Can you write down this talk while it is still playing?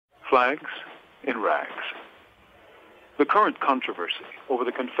Flags in rags. The current controversy over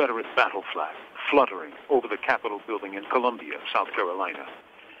the Confederate battle flag fluttering over the Capitol building in Columbia, South Carolina,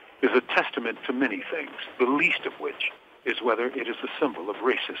 is a testament to many things, the least of which is whether it is a symbol of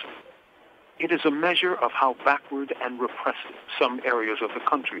racism. It is a measure of how backward and repressive some areas of the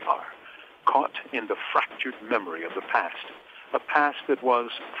country are, caught in the fractured memory of the past, a past that was,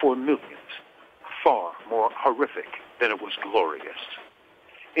 for millions, far more horrific than it was glorious.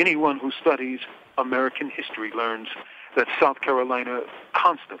 Anyone who studies American history learns that South Carolina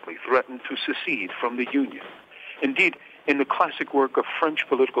constantly threatened to secede from the Union. Indeed, in the classic work of French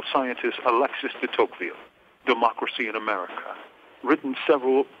political scientist Alexis de Tocqueville, Democracy in America, written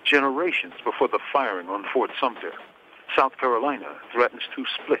several generations before the firing on Fort Sumter, South Carolina threatens to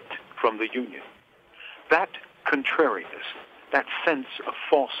split from the Union. That contrariness, that sense of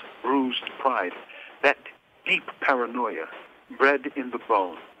false, bruised pride, that deep paranoia bred in the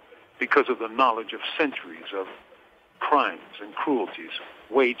bone because of the knowledge of centuries of crimes and cruelties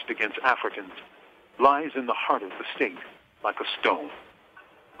waged against Africans, lies in the heart of the state like a stone.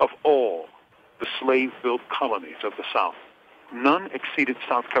 Of all the slave-built colonies of the South, none exceeded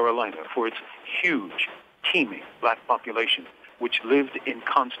South Carolina for its huge, teeming black population, which lived in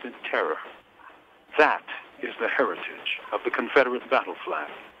constant terror. That is the heritage of the Confederate battle flag,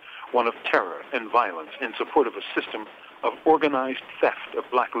 one of terror and violence in support of a system of organized theft of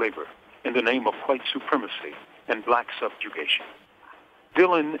black labor in the name of white supremacy and black subjugation.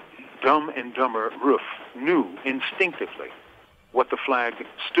 Dylan Dumb and Dumber Roof knew instinctively what the flag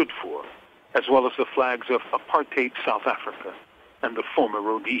stood for, as well as the flags of apartheid South Africa and the former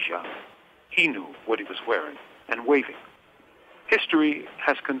Rhodesia. He knew what he was wearing and waving. History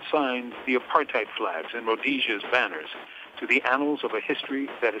has consigned the apartheid flags and Rhodesia's banners to the annals of a history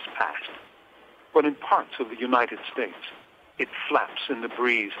that is past. But in parts of the United States, it flaps in the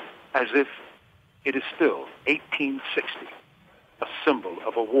breeze as if it is still 1860, a symbol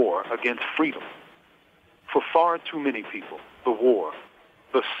of a war against freedom. For far too many people, the war,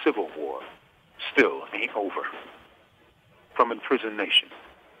 the Civil War, still ain't over. From Imprisoned Nation,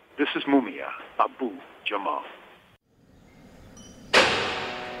 this is Mumia Abu Jamal.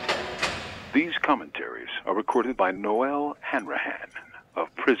 These commentaries are recorded by Noel Hanrahan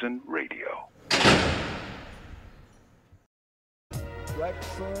of Prison Radio. Black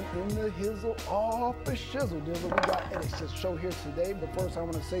Sun in the hizzle, off the shizzle dizzle. We got Edison's show here today, but first I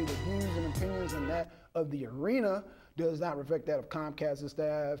want to say the views and opinions and that of the arena does not reflect that of Comcast and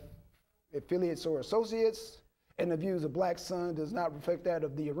staff, affiliates or associates, and the views of Black Sun does not reflect that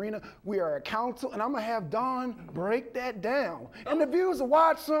of the arena. We are a council, and I'm gonna have Don break that down. And the views of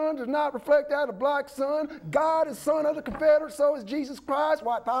White Sun does not reflect that of Black Sun. God is son of the Confederate, so is Jesus Christ,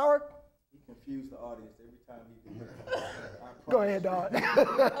 white power. He confused the audience every time he did that. Go ahead, Dawn.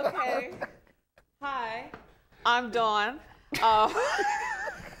 Okay. Hi, I'm Dawn.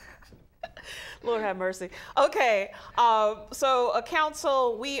 Lord have mercy. Okay, so a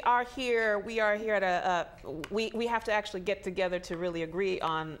council, we are here to, we have to actually get together to really agree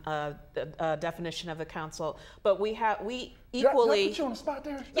on a definition of the council, but we equally. Did I put you on the spot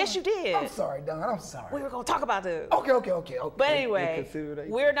there? Yes, you did. I'm sorry, Don, I'm sorry. We were gonna talk about this. Okay. But anyway,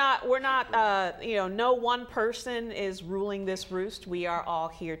 we're not, you know, no one person is ruling this roost. We are all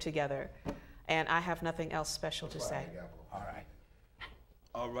here together. And I have nothing else special to say. All right.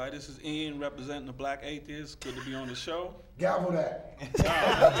 All right, this is Ian representing the Black Atheists. Good to be on the show. Gavel that.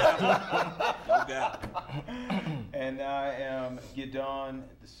 No gavel. And I am Gidon,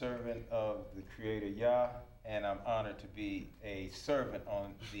 the servant of the Creator Yah, and I'm honored to be a servant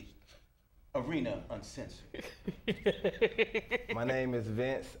on the Arena Uncensored. My name is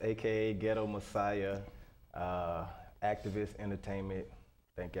Vince, aka Ghetto Messiah, activist entertainment.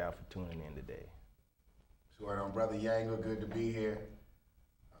 Thank y'all for tuning in today. Word on Brother Yango, good to be here.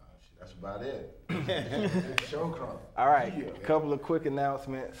 That's about it. Show crumb. All right, a couple of quick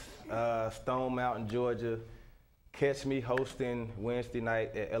announcements. Stone Mountain, Georgia. Catch me hosting Wednesday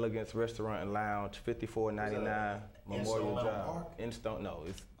night at Elegance Restaurant and Lounge, $54.99 Memorial Drive. In Stone, no,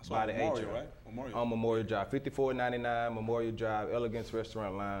 it's by the Memorial, right? Memorial. On Memorial Drive, $54.99 Memorial Drive, Elegance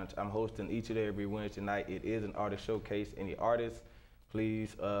Restaurant Lounge. I'm hosting each and every Wednesday night. It is an artist showcase. Any artists,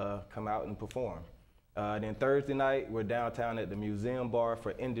 please come out and perform. Then Thursday night, we're downtown at the Museum Bar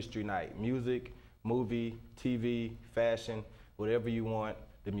for Industry Night. Music, movie, TV, fashion, whatever you want,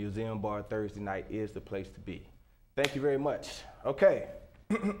 the Museum Bar Thursday night is the place to be. Thank you very much. Okay,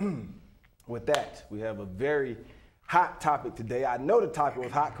 with that, we have a very hot topic today. I know the topic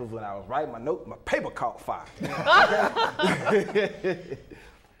was hot because when I was writing my note, my paper caught fire.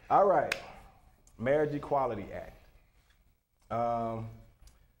 All right, Marriage Equality Act.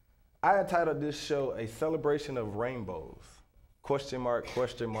 I entitled this show "A Celebration of Rainbows?" Question mark,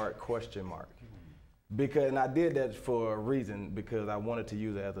 question mark, question mark. Because, and I did that for a reason, because I wanted to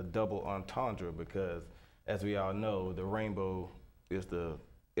use it as a double entendre, because as we all know, the rainbow is the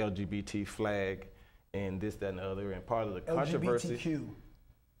LGBT flag and this, that, and the other, and part of the controversy. LGBTQ.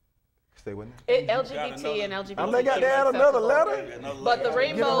 Stay with me. LGBT and LGBT. They got to add another letter? But the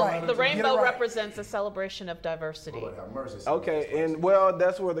rainbow, right. the Get it rainbow right. represents a celebration of diversity. Lord have mercy. Okay, and well,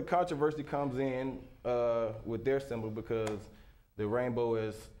 that's where the controversy comes in with their symbol, because the rainbow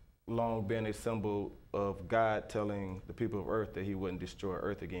has long been a symbol of God telling the people of Earth that He wouldn't destroy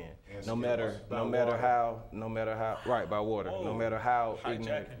Earth again, Yes, no it matter was how, right, by water, no matter how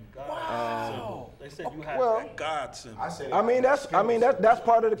ignorant. Hijacking God's symbol. They said you had well, God's symbol. I said that's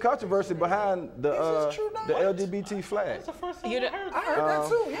part of the controversy behind the Is this true the now? LGBT flag. That's the first time You I know- heard I that. heard that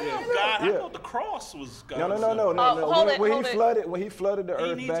too. Yeah, Yeah, God, I Yeah. thought the cross was God's No. symbol. Hold it, When hold he it. flooded, when he flooded the He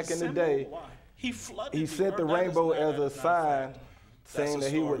earth needs back a in the symbol? day, Why? He flooded he sent the earth. That is rainbow not- as a not sign, fact. saying That's a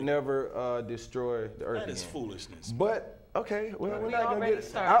that he would story. never destroy the earth That is again. foolishness. But okay, well, we're We not gonna already get.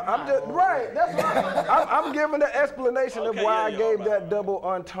 started. I'm just right. That's right. I'm giving the explanation of Okay, why yeah, I gave all right, that all double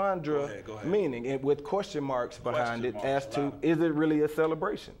entendre Go ahead. meaning, and with question marks behind Question it as marks, to loud. is it really a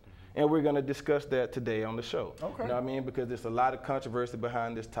celebration? And we're gonna discuss that today on the show. Okay. You know what I mean? Because there's a lot of controversy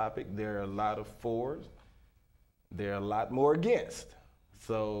behind this topic. There are a lot of fors. There are a lot more against.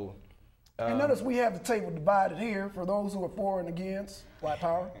 So. And notice we have the table divided here for those who are for and against Black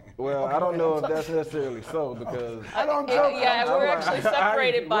Power. Well, I don't know if that's necessarily so, because I don't joke. Yeah, we're actually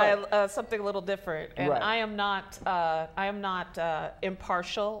separated by Right. something a little different, and Right. I am not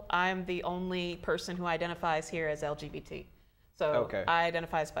impartial. I am the only person who identifies here as LGBT. So Okay. I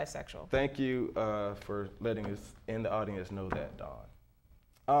identify as bisexual. Thank you for letting us in the audience know that,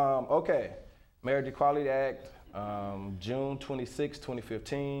 Dawn. Okay, Marriage Equality Act, June 26,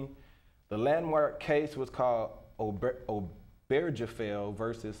 2015. The landmark case was called Obergefell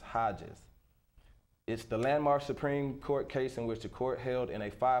versus Hodges. It's the landmark Supreme Court case in which the court held in a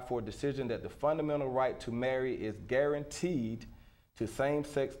 5-4 decision that the fundamental right to marry is guaranteed to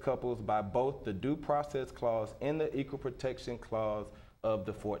same-sex couples by both the Due Process Clause and the Equal Protection Clause of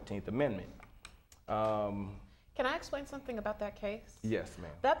the 14th Amendment. Can I explain something about that case? Yes, ma'am.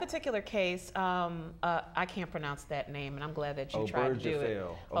 That particular case, I can't pronounce that name, and I'm glad that you tried to do it.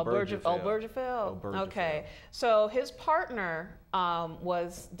 Obergefell. Obergefell? Okay. So his partner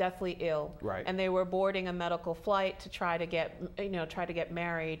was deathly ill, Right. and they were boarding a medical flight to try to get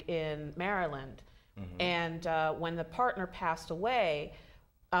married in Maryland. Mm-hmm. And when the partner passed away,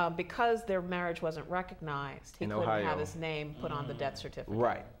 because their marriage wasn't recognized, he In couldn't Ohio. have his name put on the death certificate.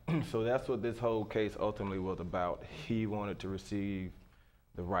 Right. So that's what this whole case ultimately was about. He wanted to receive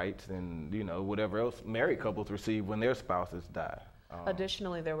the rights and, whatever else married couples receive when their spouses die.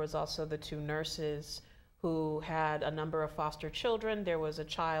 Additionally, there was also the 2 nurses who had a number of foster children. There was a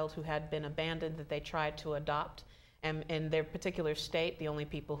child who had been abandoned that they tried to adopt. And in their particular state, the only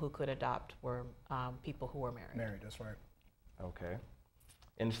people who could adopt were people who were married. Married, that's right. Okay.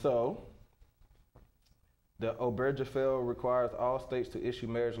 And so, the Obergefell requires all states to issue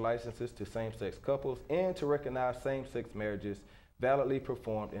marriage licenses to same-sex couples and to recognize same-sex marriages validly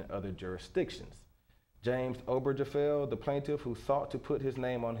performed in other jurisdictions. James Obergefell, the plaintiff who sought to put his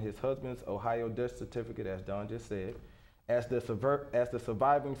name on his husband's Ohio death certificate, as Don just said, as the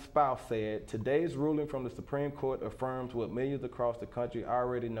surviving spouse said, today's ruling from the Supreme Court affirms what millions across the country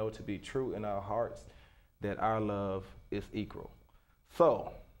already know to be true in our hearts, that our love is equal.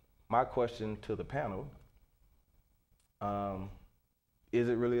 So, my question to the panel, is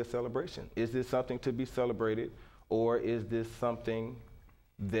it really a celebration? Is this something to be celebrated, or is this something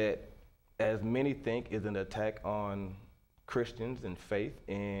that, as many think, is an attack on Christians and faith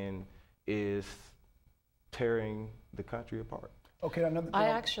and is tearing the country apart? Okay, another thing. I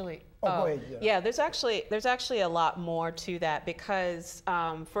actually. Go ahead. Yeah, there's actually a lot more to that, because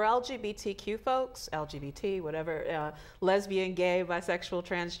for LGBTQ folks, LGBT, whatever, lesbian, gay, bisexual,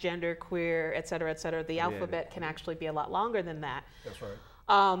 transgender, queer, et cetera, the alphabet can actually be a lot longer than that. That's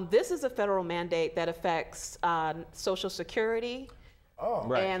right. This is a federal mandate that affects Social Security. Oh.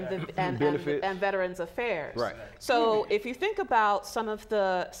 Right. And Benefits. and Veterans Affairs. Right. So if you think about some of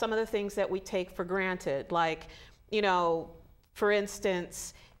the things that we take for granted, like, for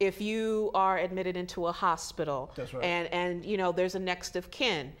instance, if you are admitted into a hospital, That's right. and there's a next of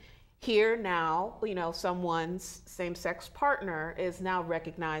kin. Here now, someone's same-sex partner is now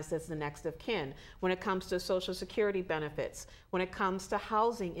recognized as the next of kin. When it comes to Social Security benefits, when it comes to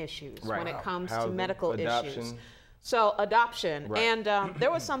housing issues, Right. when it comes to Housing, medical adoption. issues. So adoption. Right. And there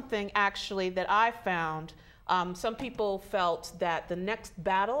was something actually that I found some people felt that the next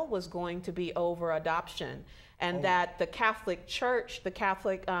battle was going to be over adoption, and that the Catholic Church, the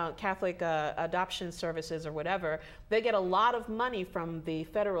Catholic adoption services or whatever, they get a lot of money from the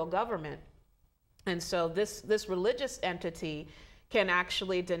federal government. And so this religious entity can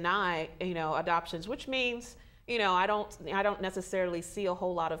actually deny, adoptions, which means, I don't necessarily see a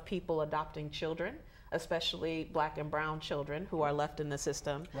whole lot of people adopting children, especially Black and brown children who are left in the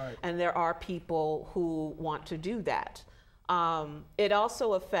system. Right. And there are people who want to do that. It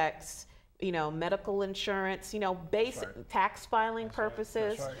also affects, medical insurance, basic tax filing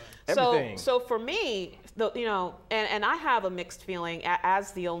purposes. That's So, Everything. so for me, and I have a mixed feeling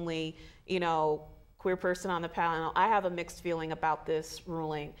as the only, queer person on the panel. I have a mixed feeling about this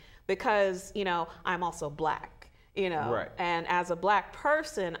ruling because, I'm also Black, Right. and as a Black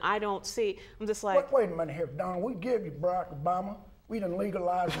person, I don't see, I'm just like, Wait a minute here, Don. We give you Barack Obama. We done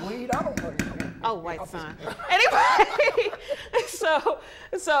legalized weed. I don't know. oh, white son. Anyway, so,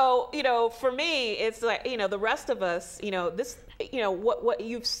 for me, it's like, the rest of us, this, what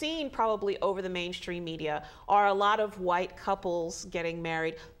you've seen probably over the mainstream media are a lot of white couples getting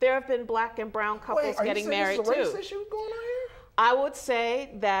married. There have been Black and brown couples getting married This is a race too. issue going on here? I would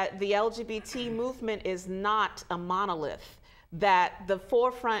say that the LGBT movement is not a monolith, that the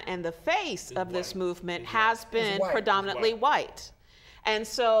forefront and the face of this movement has been white. predominantly white. And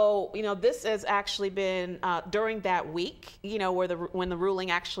so, this has actually been during that week, when the ruling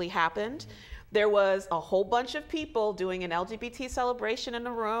actually happened. There was a whole bunch of people doing an LGBT celebration in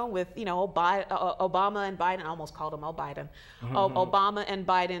the room with, Obama and Biden. I almost called him Biden. Obama and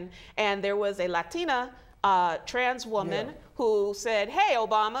Biden. And there was a Latina trans woman who said, hey,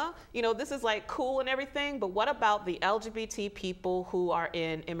 Obama, this is like cool and everything, but what about the LGBT people who are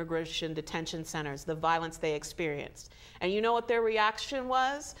in immigration detention centers, the violence they experienced? And you know what their reaction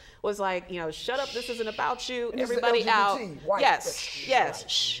was? Was like, shut up, this isn't about you, And this is everybody out. LGBT, white. Yes,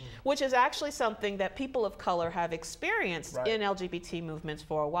 shh. Which is actually something that people of color have experienced in LGBT movements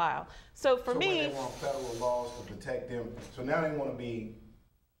for a while. So for me, when they want federal laws to protect them, so now they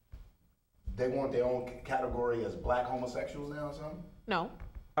want their own category as Black homosexuals now or something? no.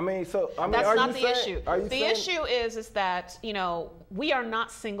 That's That's not the issue. Are you The saying, issue is that, we are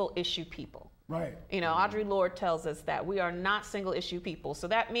not single issue people. Right. Audre Lorde tells us that we are not single issue people. So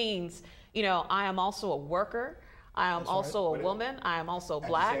that means, I am also a worker. I am also a woman. I am also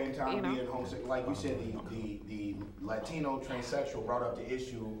Black. At the same time, being homosexual, like you said, the Latino transsexual brought up the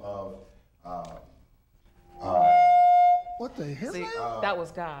issue of What the hell? See, that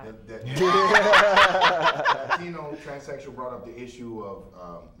was God. Latino transsexual brought up the issue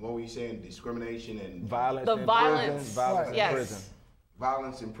of what were you saying? Discrimination and violence The in violence. prison, violence in Yes. prison.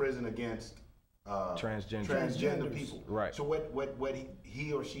 violence in prison against Transgender. transgender people. Right. So what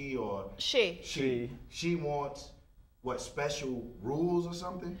he or she or She wants what special rules or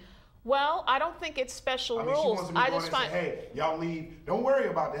something? Well, I don't think it's special I mean, she rules. wants to be I going just and say, find. hey, y'all leave. Don't worry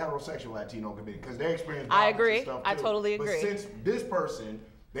about the heterosexual Latino community because they experience I violence agree. and stuff I too. totally But agree. since this person,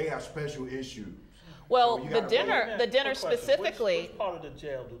 they have special issues. Well, So you the gotta dinner, Man, the dinner quick question. specifically. Which part of the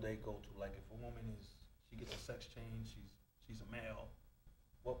jail do they go to? Like, if a woman she gets a sex change, she's a male.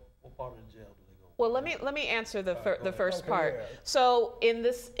 What part of the jail do they go? Well, let me answer the first Okay, part. yeah. So in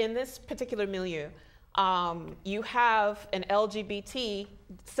this particular milieu, you have an LGBT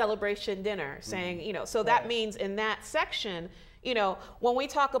celebration dinner saying, so that means in that section, when we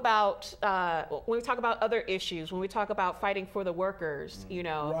talk about other issues, when we talk about fighting for the workers,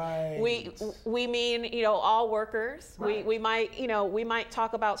 Right. we mean all workers. Right. We might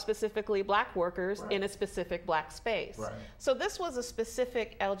talk about specifically Black workers in a specific Black space. Right. So this was a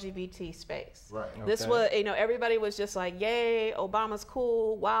specific LGBT space. Right. This was, everybody was just like, yay, Obama's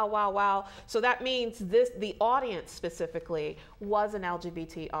cool, wow, wow, wow. So that means the audience specifically was an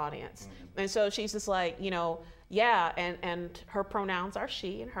LGBT audience. And so she's just like, yeah, and her pronouns are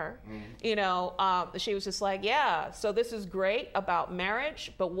she and her. She was just like, yeah, so this is great about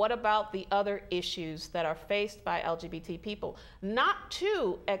marriage, but what about the other issues that are faced by LGBT people? Not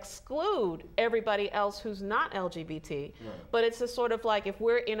to exclude everybody else who's not LGBT, but it's a sort of like if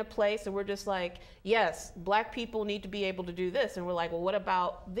we're in a place and we're just like, yes, Black people need to be able to do this, and we're like, well, what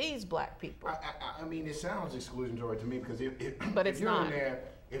about these Black people? I mean, it sounds exclusionary to me because But if it's you're not.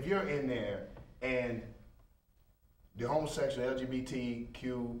 if you're in there and the homosexual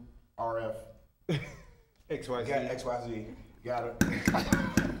LGBTQ RF XYZ got it.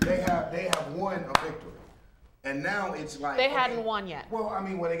 They have won a victory, and now it's like They hadn't won yet. Well, I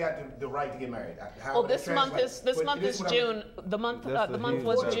mean, they got the right to get married. Well, this month is June. The month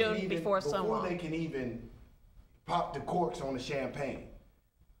was June before Stonewall. Before they can even pop the corks on the champagne,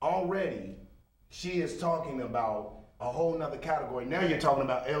 already she is talking about a whole nother category. Now you're talking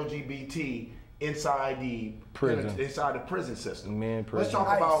about LGBT inside the Prison. inside the prison system. Men, Let's prison. talk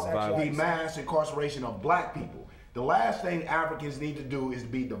ICE, about actually, the ICE. mass incarceration of black people. The last thing Africans need to do is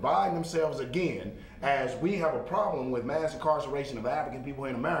be dividing themselves again, as we have a problem with mass incarceration of African people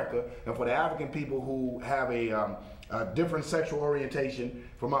in America, and for the African people who have a different sexual orientation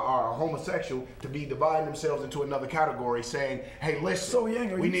from are homosexual to be dividing themselves into another category, saying, "Hey, listen, So,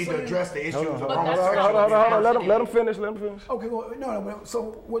 Yang, are we you need to saying- address the issues of Hold on, homosexuality." hold on. Let him finish. Okay, well, no.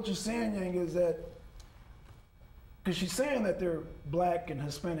 So what you're saying, Yang, is that because she's saying that they're black and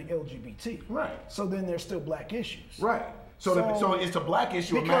Hispanic LGBT, Right. So then there's still black issues, Right. So So- it's a black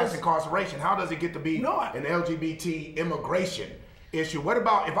issue of mass because- incarceration. How does it get to be No, an LGBT immigration issue? What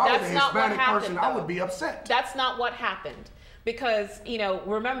about if I was a That's not what Hispanic person, happened, I though. would be upset. That's not what happened. Because,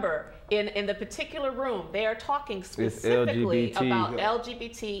 remember, in the particular room, they are talking specifically LGBT about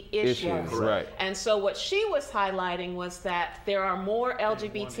LGBT issues. issues, right. And so what she was highlighting was that there are more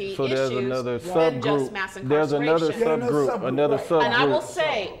LGBT So there's issues another than just subgroup. mass There's another incarceration. subgroup. Another right. subgroup. And I will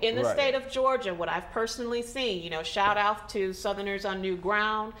say, in the Right. state of Georgia, what I've personally seen, shout out to Southerners on New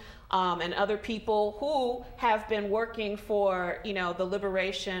Ground and other people who have been working for, the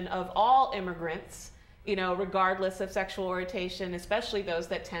liberation of all immigrants, regardless of sexual orientation, especially those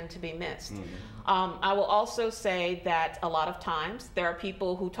that tend to be missed. I will also say that a lot of times there are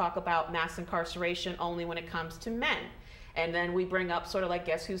people who talk about mass incarceration only when it comes to men. And then we bring up sort of like,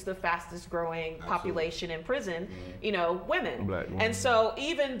 guess who's the fastest growing population in prison? Women. Black women. And so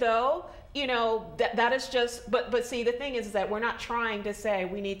even though, that is just, but see, the thing is that we're not trying to say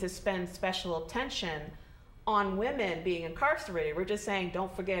we need to spend special attention on women being incarcerated. We're just saying,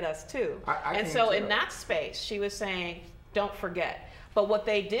 don't forget us too. I And can't so tell. in that space, she was saying, don't forget. But what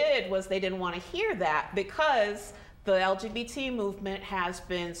they did was they didn't want to hear that because the LGBT movement has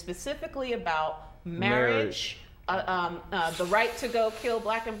been specifically about marriage, the right to go kill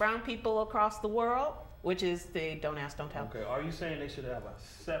black and brown people across the world, which is the don't ask, don't tell. Okay, are you saying they should have a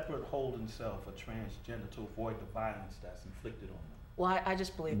separate holding cell for transgender to avoid the violence that's inflicted on them? Well, I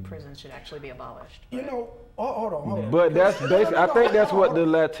just believe prisons should actually be abolished. Hold on. But that's basically, I think that's what the hold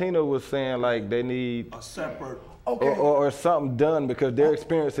on. Latino was saying, like they need A separate. Okay. or something done because they're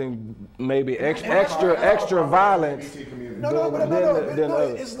experiencing maybe extra violence. No, than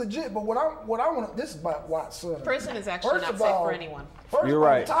others. it's legit. But what I want, this is about Watson. Prison is actually First not of safe all- for anyone. First You're of all,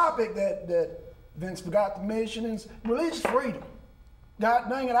 right. the topic that Vince forgot to mention is religious freedom. God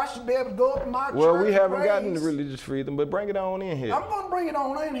dang it, I should be able to go up in my church. Well, we haven't praise. gotten to religious freedom, but bring it on in here. I'm gonna bring it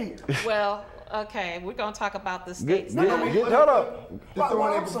on in here. Well, okay, we're gonna talk about the Get, states. get, now. hold up. Just throw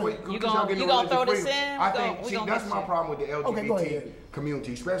What it in I'm before saying. You because gonna- y'all get you to gonna throw religious this freedom. in? I We think, gonna- we see, gonna that's get my you. problem with the Okay, go LGBT ahead.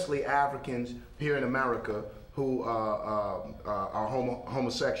 community, especially Africans here in America who are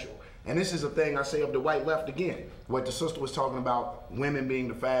homosexual. And this is a thing I say of the white left again. What the sister was talking about, women being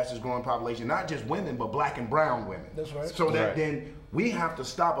the fastest growing population, not just women, but black and brown women. That's right. So that Right. then we have to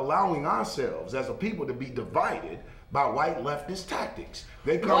stop allowing ourselves as a people to be divided by white leftist tactics.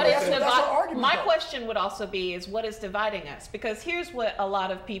 They come What and is say, That's our argument, my though. question would also be is what is dividing us? Because here's what a lot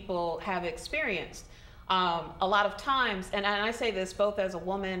of people have experienced. A lot of times, and I say this both as a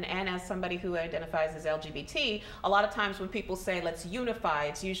woman and as somebody who identifies as LGBT, a lot of times when people say let's unify,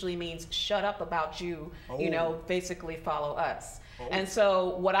 it usually means shut up about you, basically follow us. And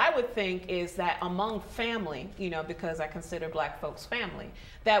so what I would think is that among family, because I consider black folks family,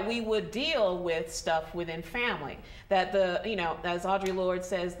 that we would deal with stuff within family. That as Audre Lorde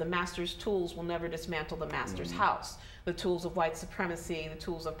says, the master's tools will never dismantle the master's house. The tools of white supremacy, the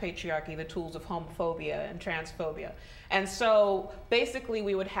tools of patriarchy, the tools of homophobia and transphobia. And so basically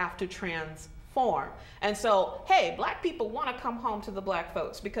we would have to transform. And so, hey, black people want to come home to the black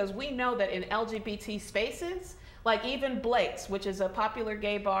folks because we know that in LGBT spaces, like even Blake's, which is a popular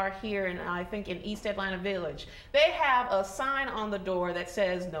gay bar here in, I think, in East Atlanta Village, they have a sign on the door that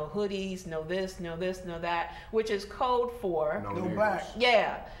says no hoodies, no this, no this, no that, which is code for No black.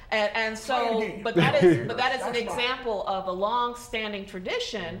 yeah, and Try so, it again. but that is an That's fine. example of a long-standing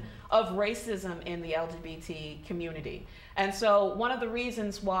tradition of racism in the LGBT community. And so, one of the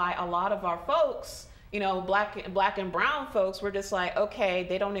reasons why a lot of our folks, black and brown folks, we're just like, okay,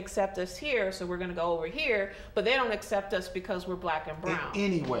 they don't accept us here, so we're going to go over here, but they don't accept us because we're black and brown.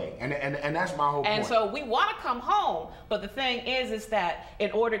 Anyway, and that's my whole And point. so we want to come home, but the thing is that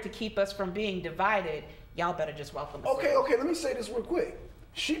in order to keep us from being divided, y'all better just welcome us. Okay, let me say this real quick.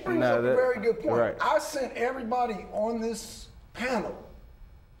 She brings Now up a that- very good point. right. I sent everybody on this panel.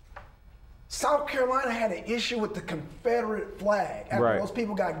 South Carolina had an issue with the Confederate flag after Right. those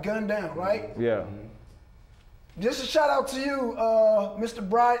people got gunned down, right? Yeah. Just a shout out to you, Mr.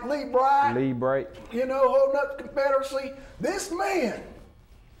 Bright, Lee Bright. Lee Bright. You know, holding up the Confederacy. This man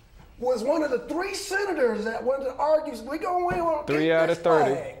was one of the 3 senators that wanted to argue, we gonna win on 3 out of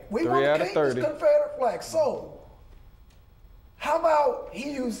 30. flag. We 3 want out to of keep this 30. Confederate flag. So, how about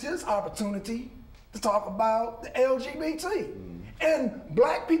he used his opportunity to talk about the LGBT? And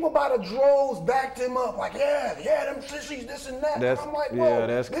black people by the droves backed him up, like, yeah, them sissies, this and that. That's- and I'm like, yeah, whoa,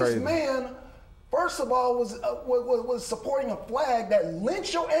 that's this crazy. man, first of all, was supporting a flag that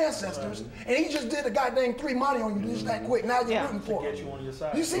lynched your ancestors, and he just did a goddamn 3 money on you just that quick. Now you're rooting for Get him. you on your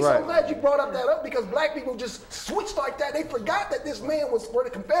side. You see, so Right. I'm glad you brought up that up because black people just switched like that. They forgot that this man was for the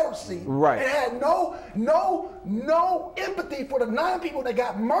Confederacy, Right. And had no empathy for the 9 people that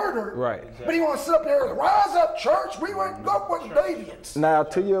got murdered, Right. But he want to sit up there and rise up, church. We went go for the Davians. Now,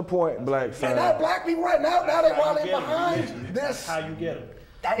 to your point, Black And son. now black people right now they How while you they get 'em. behind That's this, how you get them.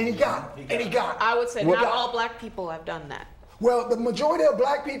 and he got it. I would say Well, not God. all black people have done that. Well, the majority of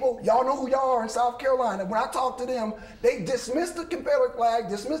black people, y'all know who y'all are in South Carolina. When I talk to them, they dismissed the Confederate flag,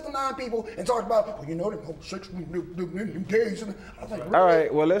 dismissed the 9 people, and talked about, well, you know, them homosexuals, them gays. And I was like, really? All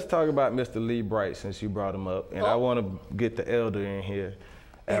right, well, let's talk about Mr. Lee Bright since you brought him up. And I want to get the elder in here.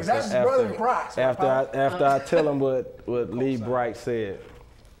 Yeah, that's his brother in Christ. After I tell him what Lee Bright said,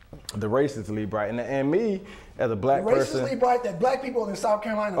 the racist Lee Bright. And me, as a black person. Racistly bright that black people in South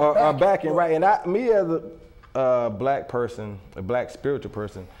Carolina Are backing, right. And me as a black person, a black spiritual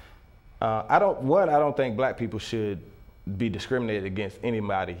person, I don't think black people should be discriminated against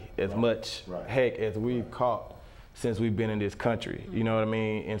anybody as much heck as we've caught since we've been in this country. You know what I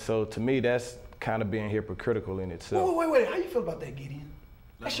mean? And so to me, that's kind of being hypocritical in itself. Wait. How you feel about that, Gideon?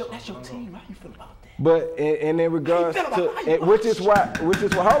 That's your team. How you feel about that? But in regards to, which is why,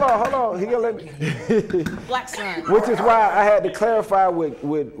 hold on, he gonna let me. Black son. Which is why I had to clarify with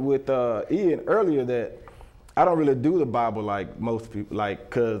Ian earlier that I don't really do the Bible like most people,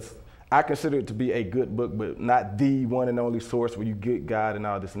 cause I consider it to be a good book, but not the one and only source where you get God and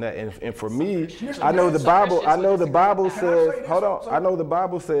all this and that. And for me, I know the Bible. I know the Bible says. Hold on. I know the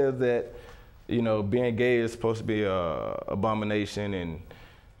Bible says that, you know, being gay is supposed to be a abomination and.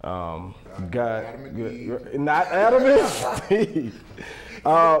 God, not Adam and Eve.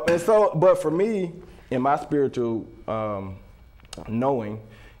 And so, but for me, in my spiritual knowing,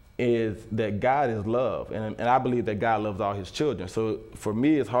 is that God is love, and I believe that God loves all His children. So for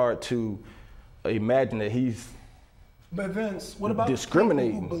me, it's hard to imagine that He's. But Vince, what about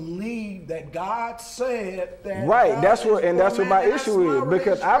discriminating? People who believe that God said that? Right, God that's what, is and that's for what my man, that's issue is,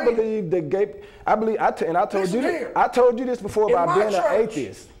 because I religious believe that gay. I believe and I told Listen you here. I told you this before In about my being an church,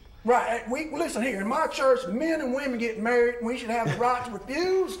 atheist. Right. Listen here. In my church, men and women get married. We should have the right to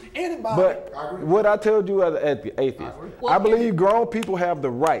refuse anybody. But what I told you as an atheist, I believe grown people have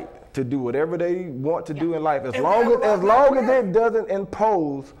the right to do whatever they want to do in life, as And long we have as a right to it doesn't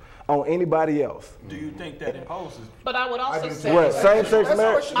impose on anybody else. Do you think that imposes? But I would also do say. too. What, same-sex That's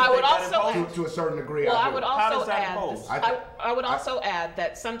marriage? what I would Think that also. imposes? To a certain degree, Well, I I do. would How does also that add. impose? I would also add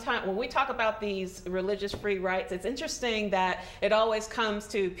that sometimes when we talk about these religious free rights, it's interesting that it always comes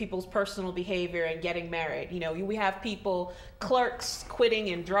to people's personal behavior and getting married. You know, we have people, clerks quitting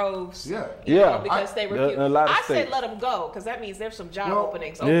in droves. Yeah. you Yeah. know, because they refuse. in a lot of I said states. let them go because that means there's some job Well,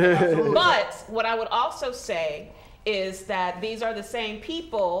 openings. Yeah. Open. But what I would also say is that these are the same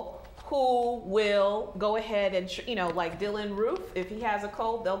people who will go ahead and, like Dylan Roof, if he has a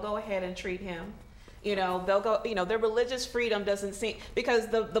cold, they'll go ahead and treat him. They'll go, their religious freedom doesn't seem, because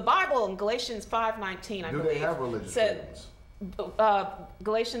the Bible in Galatians 5:19, I Do believe. they have religious said, freedoms?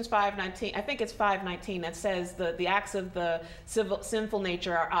 Galatians 5:19, I think it's 5:19, that says the acts of the sinful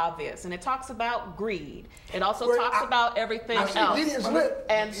nature are obvious. And it talks about greed. It also Well, talks about everything I see else. Gideon's lip.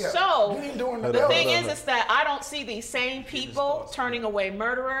 And Yeah. so, Gideon doing the devil. thing is that I don't see these same people turning away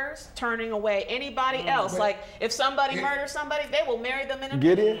murderers, turning away anybody else. Like, if somebody murders somebody, they will marry them in a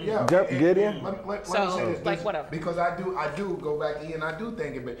Gideon? Yeah, Gideon? Let me So, say this, like, whatever. because I do go back, Ian. I do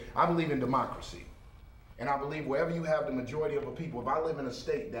think it, I believe in democracy, and I believe wherever you have the majority of a people. If I live in a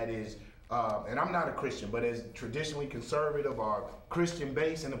state that is, and I'm not a Christian, but is traditionally conservative or Christian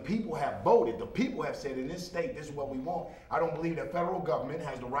based, and the people have voted. The people have said in this state, this is what we want. I don't believe that federal government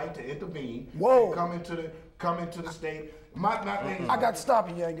has the right to intervene. Whoa. And come into the state. My thing is, I got to stop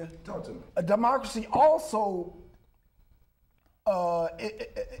you, Yanga. talk to me. A democracy also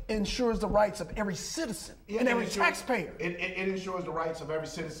it ensures the rights of every citizen and every taxpayer. It ensures the rights of every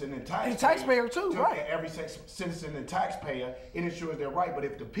citizen and taxpayer. And taxpayer too, right. Every citizen and taxpayer, it ensures their right. But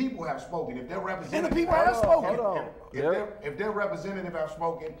if the people have spoken, if their representative, And the people have spoken. Hold on. If their representative have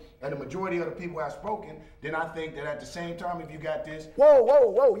spoken, and the majority of the people have spoken, then I think that at the same time, if you got this,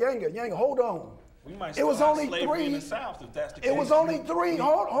 Whoa, Yanga, hold on. We might It still was have only slavery three. in the South if that's the case. It was only three.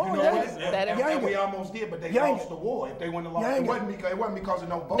 Hold You on, know Yang. what? And we almost did, but they Yang. lost the war. If they wouldn't have lost, Yang. it wasn't because of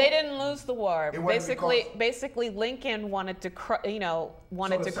no vote. They didn't lose the war. It wasn't Basically, Lincoln wanted to,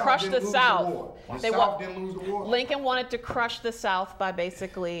 wanted So to crush didn't the lose South. The war. The They South wa- didn't lose the war. Lincoln wanted to crush the South by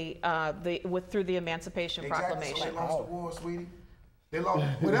basically through the Emancipation Proclamation. So they lost the war, sweetie. They lost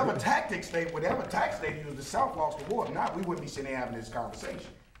whatever tax they used. The South lost the war. If not, we wouldn't be sitting here having this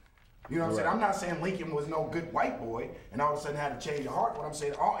conversation. You know what I'm saying? I'm not saying Lincoln was no good white boy and all of a sudden had to change your heart. What I'm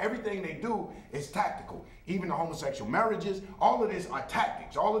saying, everything they do is tactical. Even the homosexual marriages, all of this are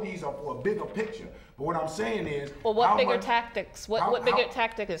tactics. All of these are for a bigger picture. But what I'm saying is, Well, what bigger tactics? What bigger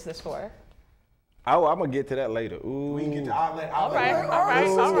tactic is this for? Oh, I'm gonna get to that later. Ooh. we can get to, I'll let All right.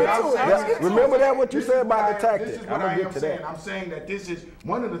 Remember that what you This said is about what the I- tactic. This is I'm what gonna I get am to saying. that. I'm saying that this is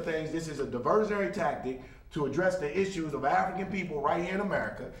one of the things. This is a diversionary tactic to address the issues of African people right here in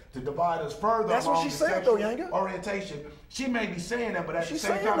America, to divide us further. That's what along she the said, sexual though, Yanga. orientation. She may be saying that, but at the She's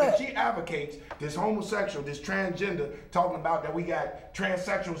same saying time, that. if she advocates this homosexual, this transgender, talking about that we got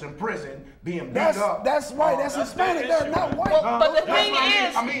transsexuals in prison being beat up. That's white. That's Hispanic. They're not white. Well, but the That's thing what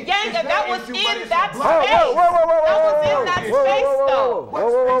is, I mean, Yanga, it's that was issue, but in it's that a space. black- That was in that space,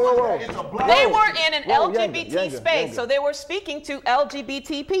 though. It's a black- They were in an Whoa, LGBT Yanga, space, Yanga. so they were speaking to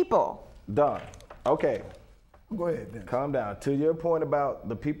LGBT people. Done. Okay. Go ahead, then. Calm down. To your point about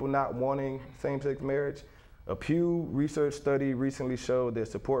the people not wanting same-sex marriage, a Pew Research study recently showed that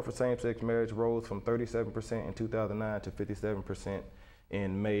support for same-sex marriage rose from 37% in 2009 to 57%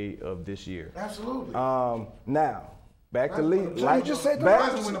 in May of this year. Absolutely. Now, back to Lee. So you just said the back-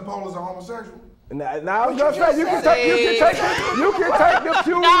 Imagine when the pollers are homosexual. Now I was gonna you just say you can said take the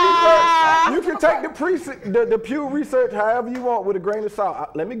Pew Research. You can take the Pew Research however you want with a grain of salt.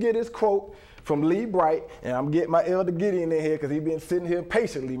 Let me get this quote from Lee Bright, and I'm getting my Elder Gideon in here because he's been sitting here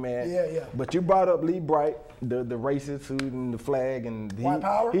patiently, man. Yeah. But you brought up Lee Bright, the racist who and the flag, and White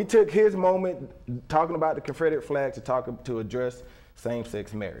power? he took his moment talking about the Confederate flag to address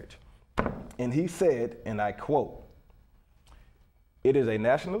same-sex marriage, and he said, and I quote, "It is a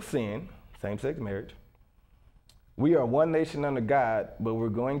national sin, same-sex marriage. We are one nation under God, but we're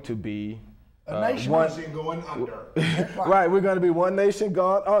going to be A nation one." Nation going under. Right, we're going to be one nation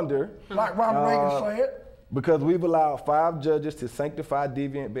gone under Like Ronald Reagan said. because we've allowed 5 judges to sanctify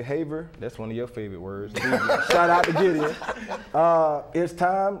deviant behavior. That's one of your favorite words. Deviant. Shout out to Gideon. It's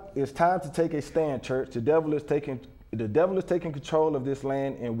time to take a stand, church. The devil is taking control of this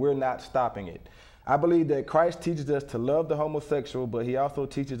land, and we're not stopping it. I believe that Christ teaches us to love the homosexual, but he also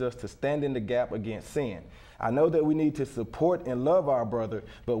teaches us to stand in the gap against sin. I know that we need to support and love our brother,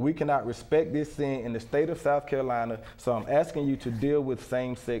 but we cannot respect this sin in the state of South Carolina, so I'm asking you to deal with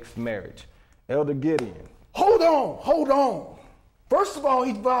same-sex marriage. Elder Gideon. Hold on. First of all,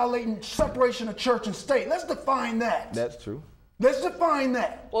 he's violating separation of church and state. Let's define that. That's true. Let's define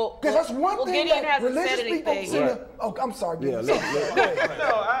that. Well, because that's one well, thing Gideon that hasn't religious said people anything. seem Right. to. Oh, I'm sorry, Gideon. Yeah, No,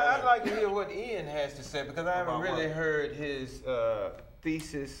 I'd like to hear what Ian has to say because I haven't really heard his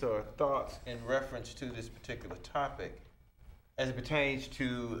thesis or thoughts in reference to this particular topic as it pertains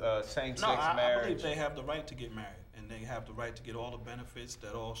to same-sex No, I marriage. believe they have the right to get married, and they have the right to get all the benefits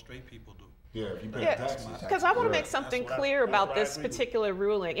that all straight people do. Yeah, if you pay Yeah, taxes. because I want to make something That's what I- clear that's about what I this agree with. particular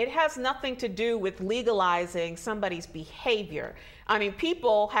ruling. It has nothing to do with legalizing somebody's behavior. I mean,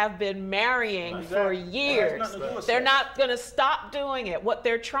 people have been marrying for Exactly. It has years. nothing to do with They're sex. not going to stop doing it. What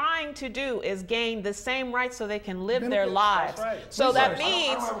they're trying to do is gain the same rights so they can live their Benefits. lives. That's right. So that Research. I don't means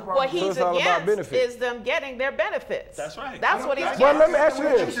have a problem what with he's So it's all about against benefits. is them getting their benefits. That's right. That's what he's That's- Well, against. let me ask you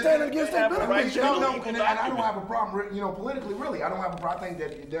You're this. standing against They their have a right benefits. to y'all. No, Legal and I don't document. have a problem, politically, really. I don't have a problem. I think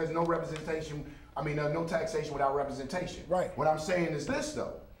that there's no representation, no taxation without representation. Right. What I'm saying is this,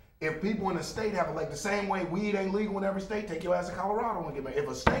 though. If people in the state have, like the same way weed ain't legal in every state, take your ass to Colorado and get married. If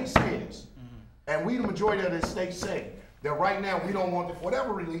a state says, and we, the majority of the state say, that right now we don't want it for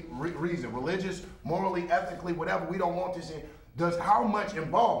whatever reason, religious, morally, ethically, whatever, we don't want this in, how much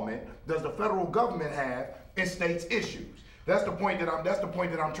involvement does the federal government have in states' issues? That's the point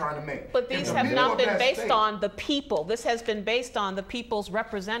that I'm trying to make. But If these the have people not of been that based state- on the people. This has been based on the people's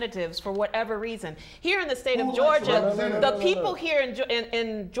representatives for whatever reason. Here in the state of Who elects Georgia, representatives? the people here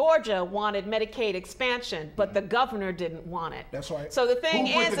in Georgia wanted Medicaid expansion, but the governor didn't want it. That's right. So the thing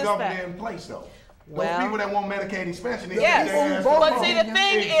Who put is the is governor that in place, though? Well- Those people that want Medicaid expansion, they Yes, get their ass but voted. see, the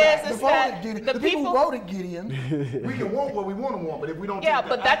thing Exactly. is that the The people people. who voted Gideon. We can want what we want to want, but if we don't Yeah, take the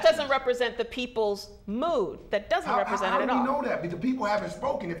but that action- doesn't represent the people's mood. That doesn't represent how it at do we all. know that? Because the people haven't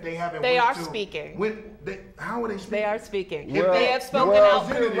spoken if they haven't. They went are to- speaking. How are they speaking? They are speaking. Well, They have spoken your out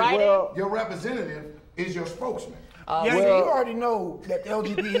through representative- writing. well- Your representative is your spokesman. Yeah, you already know that the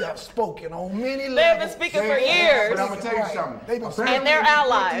LGBT have spoken on many levels. They've been speaking for years. But I'm gonna tell you something. They've been Apparently, And they're these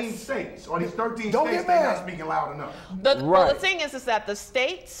allies. 13 states, or these 13 Don't states, get they're mad. not speaking loud enough. Well, the thing is that the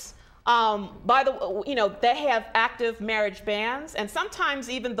states, they have active marriage bans, and sometimes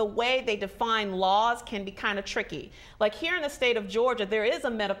even the way they define laws can be kind of tricky. Like here in the state of Georgia, there is a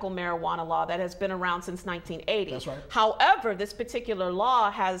medical marijuana law that has been around since 1980. That's right. However, this particular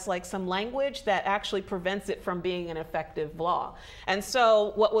law has like some language that actually prevents it from being an effective law. And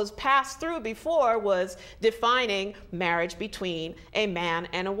so what was passed through before was defining marriage between a man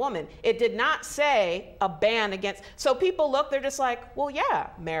and a woman. It did not say a ban against, so people look, they're just like, well, yeah,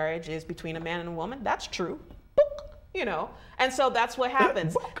 marriage is between a man and a woman. That's true. Book. You know, and so that's what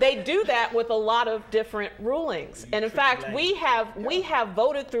happens. They do that with a lot of different rulings. And in fact, we have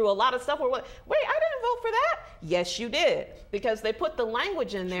voted through a lot of stuff where, wait, I didn't vote for that. Yes, you did, because they put the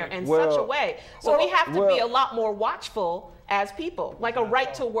language in there in such a way. So we have to be a lot more watchful as people, like a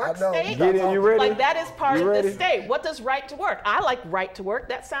right to work state. Gideon, you ready? Like that is part You of ready? the state. What does right to work? I like right to work.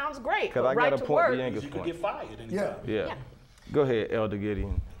 That sounds great. Because But I right got a to point work. to Yankees You could point. get fired anytime. Yeah. Go ahead, Elder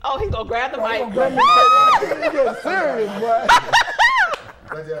Gideon. Oh, he's gonna grab the mic. You get serious, boy.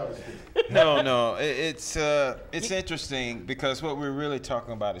 No, it's interesting because what we're really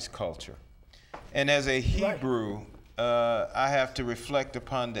talking about is culture. And as a Hebrew, I have to reflect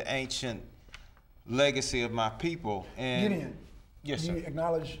upon the ancient legacy of my people. And Gideon, yes, do sir. you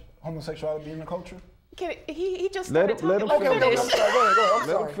acknowledge homosexuality in the culture? He just Let started him talking. finish. Okay, I'm sorry. Go ahead. I'm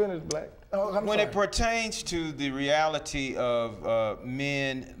Let sorry. him finish, Black. Oh, I'm When sorry. it pertains to the reality of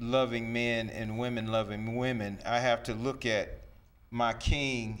men loving men and women loving women, I have to look at my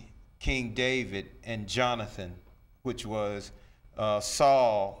king, King David, and Jonathan, which was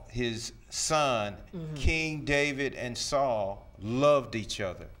Saul, his son. King David and Saul loved each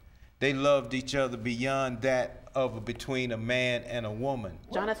other. They loved each other beyond that of between a man and a woman.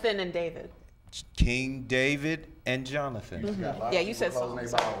 Jonathan and David. King David and Jonathan. Yeah, you said so.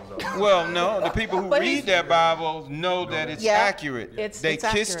 Well, no, the people who But read he's- their Bibles know that it's Yeah, accurate. They it's kissed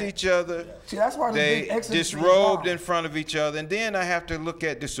accurate. each other. See, that's why this They big Exodus thing is disrobed wrong. in front of each other. And then I have to look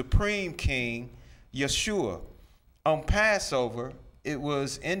at the supreme king, Yeshua. On Passover, it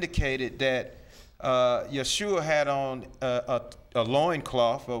was indicated that Yeshua had on a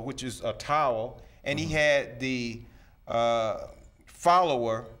loincloth, which is a towel, and he had the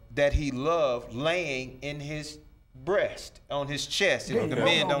follower that he loved laying in his breast, on his chest. You know, the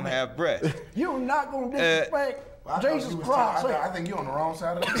men don't have breasts. You're not going to disrespect Jesus Christ. I think you're on the wrong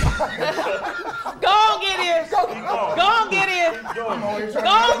side of the Go on, get in. Go on, get in. Go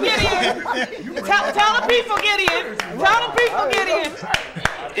on, get in. Tell the people get in. Tell the people get in.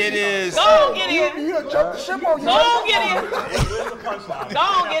 It is. Go on, get in. You done jumped the ship on you. Go on, get in. Where's the punchline? Go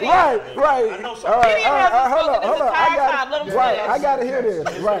on, get in. Right. know All something. right, Gideon hasn't hold spoken on. this entire time. Let him Right, finish. I gotta hear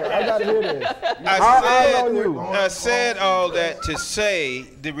this. Right, I gotta hear this. I said all that to say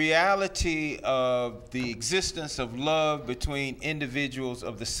the reality of the existence of love between individuals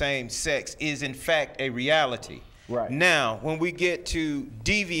of the same sex is in fact a reality. Right. Now, when we get to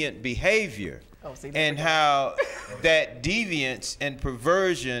deviant behavior see, there and how that deviance and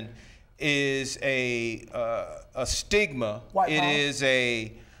perversion is a stigma, White it power. is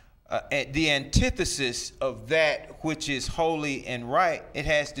the antithesis of that which is holy and right. It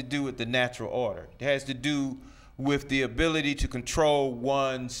has to do with the natural order. It has to do with the ability to control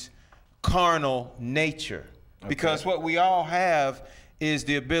one's carnal nature. Because what we all have is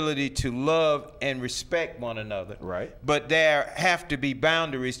the ability to love and respect one another. Right. But there have to be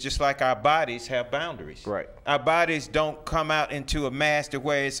boundaries, just like our bodies have boundaries. Right. Our bodies don't come out into a mass to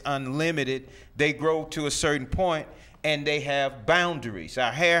where it's unlimited. They grow to a certain point and they have boundaries.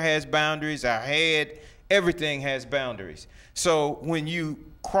 Our hair has boundaries, our head, everything has boundaries. So when you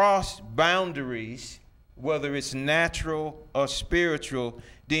cross boundaries, whether it's natural or spiritual,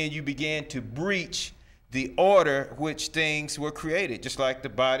 then you begin to breach the order which things were created. Just like the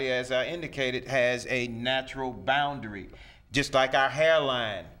body, as I indicated, has a natural boundary. Just like our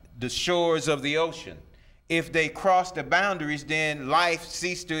hairline, the shores of the ocean. If they cross the boundaries, then life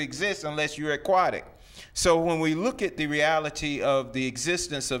ceases to exist unless you're aquatic. So when we look at the reality of the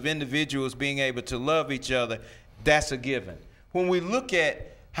existence of individuals being able to love each other, that's a given. When we look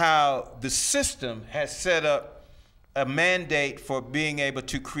at how the system has set up a mandate for being able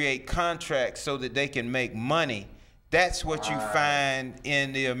to create contracts so that they can make money, that's what you find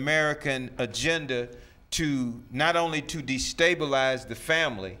in the American agenda to not only to destabilize the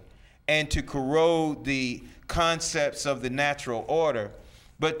family and to corrode the concepts of the natural order,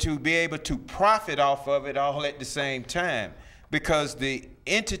 but to be able to profit off of it all at the same time. Because the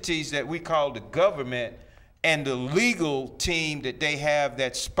entities that we call the government and the legal team that they have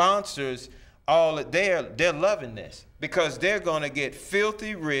that sponsors all of, they're loving this because they're going to get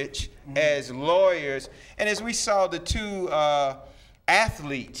filthy rich as lawyers. And as we saw the two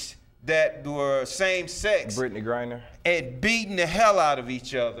athletes that were same sex, Brittany Griner, and beating the hell out of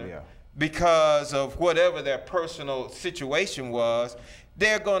each other because of whatever their personal situation was,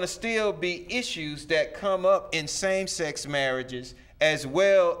 there are going to still be issues that come up in same-sex marriages as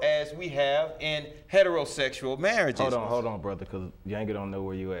well as we have in heterosexual marriages. Hold on, brother, because Yanga don't know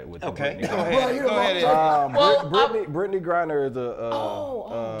where you at with the Okay, Brittany go ahead. Brittany Griner is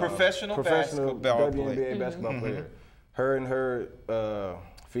a professional basketball WNBA basketball player. Her and her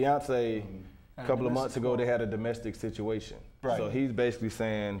fiance, a couple of months ago, they had a domestic situation. Right. So he's basically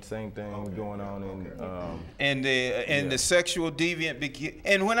saying same thing going on in the sexual deviant.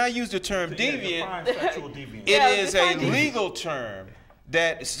 And when I use the term deviant, sexual deviant. it is a legal term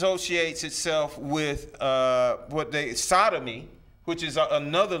that associates itself with sodomy, which is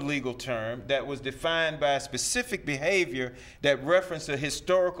another legal term that was defined by a specific behavior that referenced a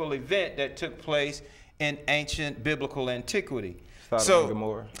historical event that took place in ancient biblical antiquity.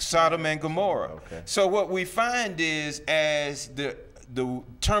 Sodom and Gomorrah. Okay. So what we find is as the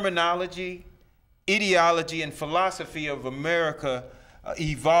terminology, ideology, and philosophy of America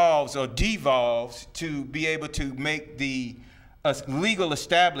evolves or devolves to be able to make the legal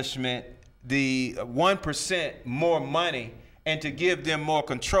establishment the 1% more money and to give them more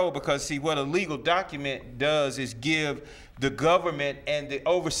control, because see, what a legal document does is give the government and the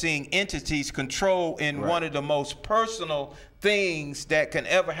overseeing entities control in one of the most personal things that can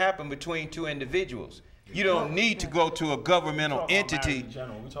ever happen between two individuals. You don't need to go to a governmental entity. In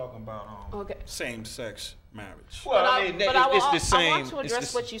general, we're talking about same-sex marriage. Well, I mean, it's the same. I want to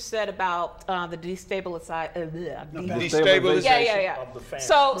address what you said about the destabilization of the family.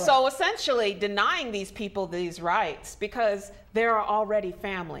 So essentially denying these people these rights, because there are already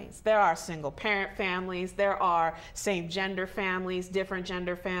families. There are single parent families, there are same gender families, different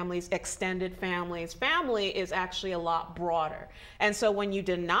gender families, extended families. Family is actually a lot broader. And so when you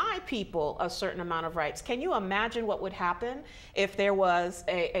deny people a certain amount of rights, can you imagine what would happen if there was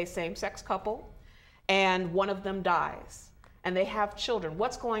a same-sex couple and one of them dies and they have children?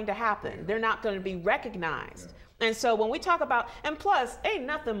 What's going to happen? They're not going to be recognized. And so when we talk about, and plus, ain't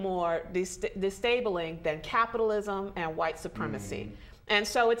nothing more destabilizing than capitalism and white supremacy. And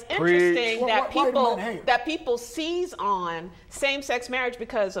so it's interesting that people seize on same-sex marriage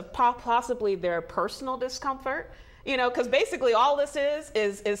because of possibly their personal discomfort. You know, because basically all this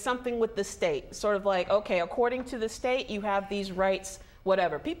is something with the state. Sort of like, okay, according to the state, you have these rights,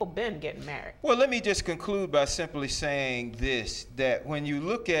 whatever. People been getting married. Well, let me just conclude by simply saying this, that when you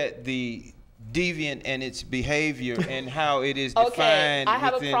look at the deviant and its behavior and how it is defined I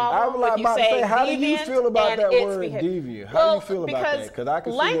have within, a problem with you saying how do you feel about that word deviant? How do you feel about that? Because I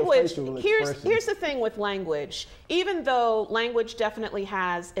can language, see your facial expression. here's the thing with language. Even though language definitely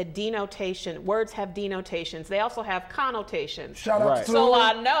has a denotation, words have denotations, they also have connotations. Shout out to So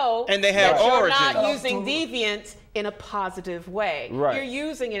I know and they have that you're origins. not using deviant in a positive way. Right. You're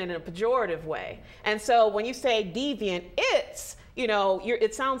using it in a pejorative way. And so when you say deviant,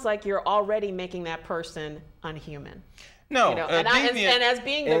 it sounds like you're already making that person unhuman. No, And as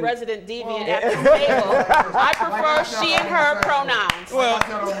being the resident deviant Well, at this table, I prefer she and her pronouns. Well, I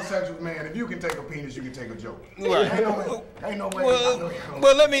tell a homosexual man, if you can take a penis, you can take a joke. Right. Ain't no way.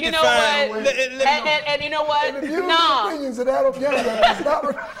 Well, let me You know define. what? let me- And you know what? If you No. opinions of Adolf Hitler, stop.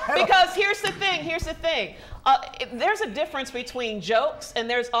 Because here's the thing. There's a difference between jokes, and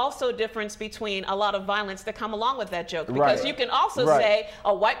there's also a difference between a lot of violence that come along with that joke. Because you can also say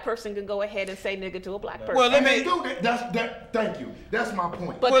a white person can go ahead and say nigga to a black person. Well, let And me. they do that. Thank you. That's my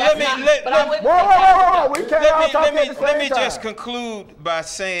point. But Well, that's let me- not, let- but I let- wouldn't Whoa, we can't all talk at the same Let me time. just conclude by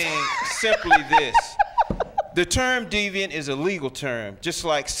saying simply this. The term deviant is a legal term, just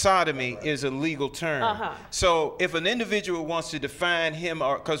like sodomy is a legal term. So if an individual wants to define him,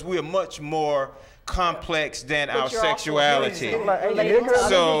 or because we are much more complex than our you're also sexuality.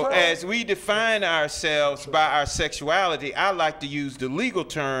 So as we define ourselves by our sexuality, I like to use the legal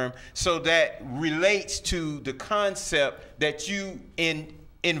term so that relates to the concept that you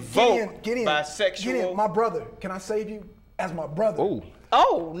invoke by sexual. Get in, my brother. Can I save you as my brother? Ooh.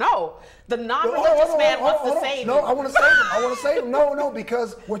 Oh, no. The non-religious man wants to save No, you. I want to save him. I want to save him. No,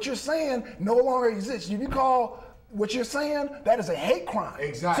 because what you're saying no longer exists. If you call what you're saying, that is a hate crime.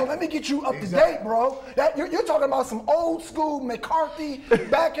 Exactly. So let me get you up to date, bro. That you're talking about some old school McCarthy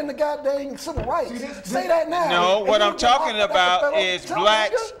back in the goddamn civil rights. Say that now. No, And what you I'm get talking off the about fellow, is tell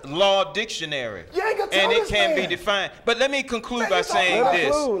Black's nigga. Law Dictionary. You ain't gonna tell And it this can be man. defined. But let me conclude Man, by you talking saying about-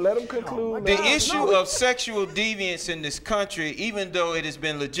 this. Let him conclude. The God, issue no. of sexual deviance in this country, even though it has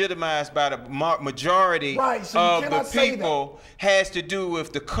been legitimized by the majority Right, so you of the cannot say people, has to do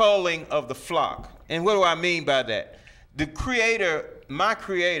with the culling of the flock. And what do I mean by that? The creator, my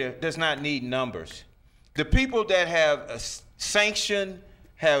creator, does not need numbers. The people that have sanctioned,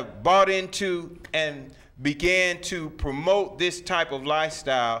 have bought into, and began to promote this type of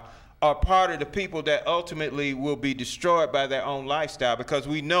lifestyle are part of the people that ultimately will be destroyed by their own lifestyle, because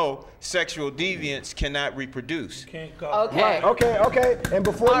we know sexual deviance cannot reproduce. Can't call Okay. Okay. And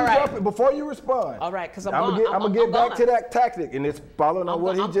before All you right. jump, before you respond, All right, 'cause I'm gonna going. get I'm back to going. that tactic, and it's following on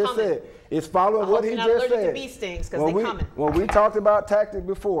what he I'm just coming. said. It's following I what hope he you're not just allergic to said. bee stings, 'cause When they we- coming. When we talked about tactic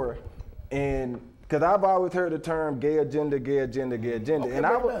before, and because I've always heard the term gay agenda, Okay, and break it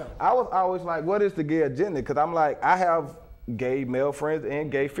down. I was always like, what is the gay agenda? Because I'm like, I have gay male friends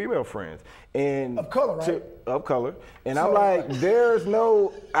and gay female friends, and Of color, right? Of color, and So, I'm like, there's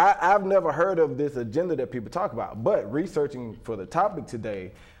no, I've never heard of this agenda that people talk about. But researching for the topic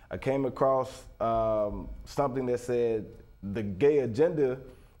today, I came across something that said the gay agenda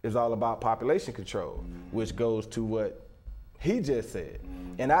is all about population control, which goes to what he just said.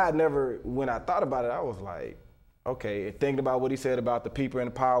 And I had never, when I thought about it, I was like, okay, thinking about what he said about the people in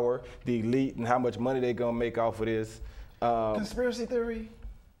power, the elite, and how much money they're gonna make off of this. Conspiracy theory.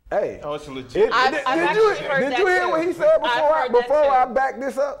 Hey, Oh, it's legit. I've did actually you, heard did that you hear too. what he said I've heard that before too. I back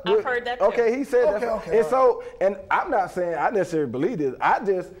this up? I've heard that too. Okay, he said Okay, that. okay, And so, and I'm not saying I necessarily believe this. I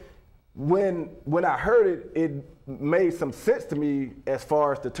just, when I heard it, it made some sense to me as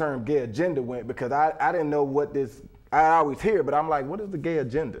far as the term gay agenda went, because I didn't know what this, I always hear, but I'm like, what is the gay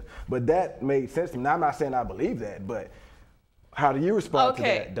agenda? But that made sense to me. Now, I'm not saying I believe that, but how do you respond to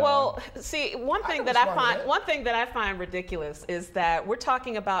that, Don? Well, see, one thing that I find ridiculous is that we're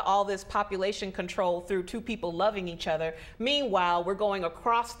talking about all this population control through two people loving each other. Meanwhile, we're going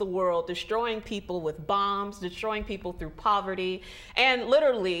across the world destroying people with bombs, destroying people through poverty, and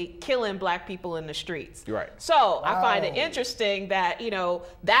literally killing black people in the streets. Right. So I find it interesting that, you know,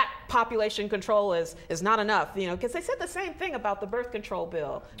 that population control is not enough, you know, because they said the same thing about the birth control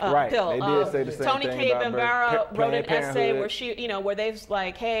bill. Right. They did say the same Tony thing K. about Bambara wrote Planned an essay Parenthood. where where they've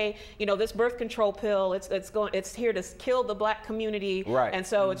like, hey, you know, this birth control pill, it's here to kill the black community, Right. and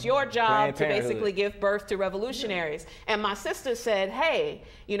so it's your job Planned to Parenthood. basically give birth to revolutionaries. And my sister said, hey,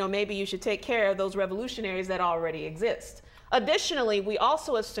 you know, maybe you should take care of those revolutionaries that already exist. Additionally, we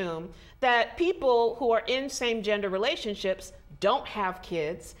also assume that people who are in same gender relationships don't have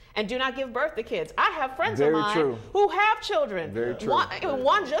kids and do not give birth to kids. I have friends Very of mine true. who have children. Very true.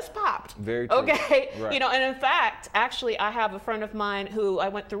 One just popped. Very true. Okay. Right. You know, and in fact, actually, I have a friend of mine who I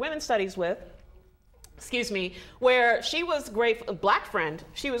went through women's studies with, where she was grateful, a black friend,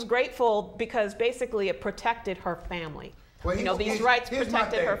 she was grateful because basically it protected her family. Well, you know, these here's- rights here's my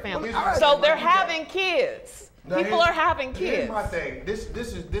protected thing. her family. Well, here's my So thing. they're Okay. having kids. Now, People here's- are having Here's kids. my thing. This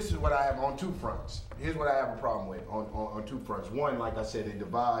is what I have on two fronts. Here's what I have a problem with on two fronts. One, like I said, it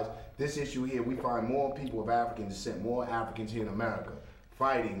divides. This issue here, we find more people of African descent, more Africans here in America,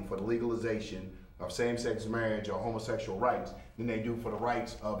 fighting for the legalization of same-sex marriage or homosexual rights than they do for the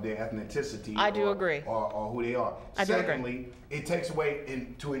rights of their ethnicity. I do agree. Or who they are. I do agree. Secondly, it takes away,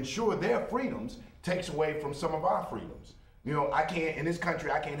 to ensure their freedoms, takes away from some of our freedoms. You know, I can't, in this country,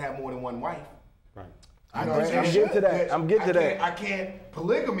 I can't have more than one wife. Right. You know I'm what I'm saying? getting to that. I'm getting to that. I can't,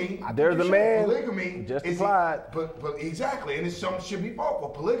 polygamy. There's a man Polygamy just is applied. But exactly, and it's something should be fought for.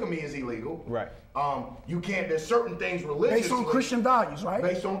 Polygamy is illegal. Right. You can't. There's certain things religiously Based on Christian values, right?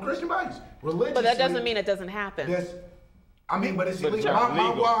 Based on Christian values. Religiously. But that doesn't mean it doesn't happen. But it's But it's illegal. not My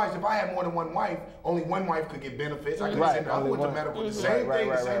legal. wives, if I had more than one wife, only one wife could get benefits. I couldn't Right, send the other only one to one. medical. The Mhm. same Right, thing,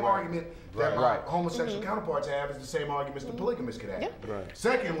 right, the same right. argument that my Right. homosexual counterparts have is the same arguments the polygamists could have. Yeah. Right.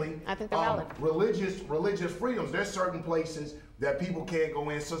 Secondly, I think they're valid. religious freedoms. There's certain places that people can't go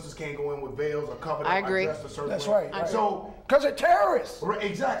in, sisters can't go in with veils or covered up, I agree. dressed a certain That's way. right. So Because they're terrorists. right,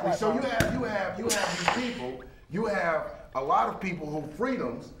 exactly. Right, So right. you have these people. You have a lot of people who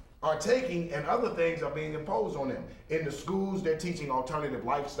freedoms are taking and other things are being imposed on them. In the schools, they're teaching alternative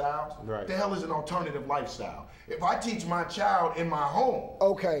lifestyles. Right. The hell is an alternative lifestyle? If I teach my child in my home,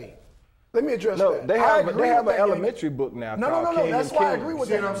 Okay. Let me address No, that. they I have agree an with that, elementary book now No, called no, no, King that's and why I King. agree with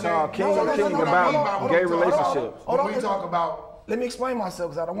see that. what I'm saying? called King No, and no, no, King no, no, about no, hold on, gay hold on, relationships. hold on. when we talk about Let me explain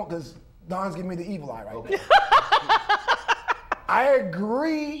myself because I don't want, because Don's giving me the evil eye right now. I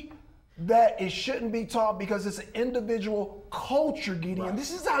agree that it shouldn't be taught because it's an individual culture, Gideon.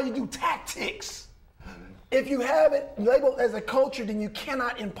 This is how you do tactics. If you have it labeled as a culture, then you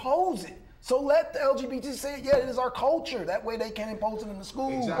cannot impose it. So let the LGBT say, yeah, it is our culture. That way they can impose it in the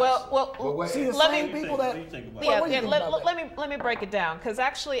schools. Exactly. Well, See, the let same me, people that. let me break it down, because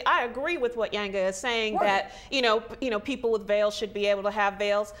actually I agree with what Yanga is saying, Right. that people with veils should be able to have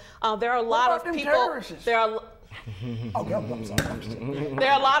veils. There are a lot about of them people. terrorists? There are. Okay, I'm sorry.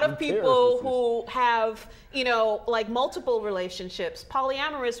 There are a lot of people who have, like multiple relationships,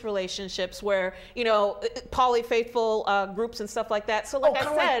 polyamorous relationships where, polyfaithful groups and stuff like that. So like I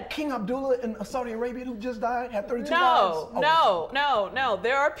said, like King Abdullah in Saudi Arabia who just died, had 32 wives. No.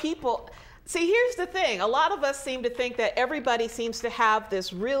 There are people. See, here's the thing. A lot of us seem to think that everybody seems to have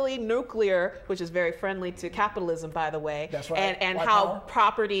this really nuclear, which is very friendly to capitalism, by the way. That's right. And White how power.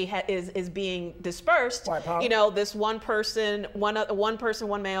 property is being dispersed. White power. This one person, one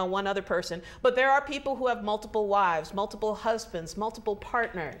male, one other person. But there are people who have multiple wives, multiple husbands, multiple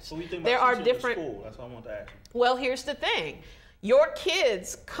partners. So we think there about are teaching in different. school. That's what I want to ask you. Well, here's the thing. Your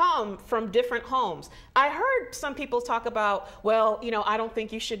kids come from different homes. I heard some people talk about, well, I don't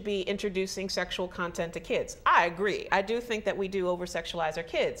think you should be introducing sexual content to kids. I agree. I do think that we do over-sexualize our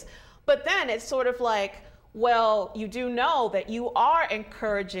kids. But then it's sort of like, well, you do know that you are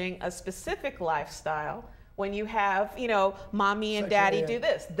encouraging a specific lifestyle when you have, mommy and daddy do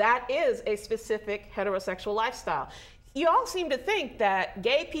this. That is a specific heterosexual lifestyle. You all seem to think that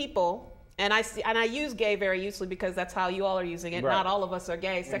gay people, and I use gay very loosely because that's how you all are using it. Right. Not all of us are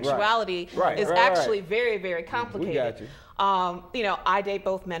gay. Sexuality Right. is Right. actually very, very complicated. We got you. I date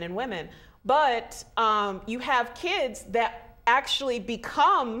both men and women, but you have kids that actually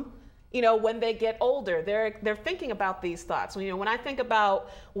become, when they get older, they're thinking about these thoughts. When I think about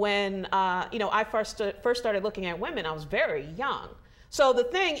when I first started looking at women, I was very young. So the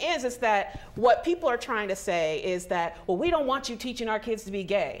thing is that what people are trying to say is that, well, we don't want you teaching our kids to be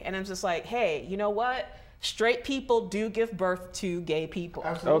gay. And I'm just like, hey, you know what? Straight people do give birth to gay people.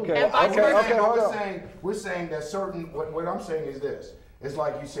 Absolutely. Okay. And vice versa. We're saying that certain, what I'm saying is this. It's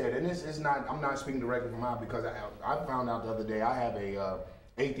like you said, and this is not, I'm not speaking directly from mine because I found out the other day I have a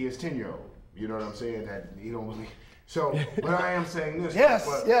atheist 10-year-old. You know what I'm saying? That he don't believe. So, but I am saying this. Yes,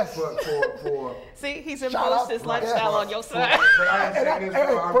 but, yes. But for See, he's out. imposed his lifestyle on your side. But I am saying this Hey,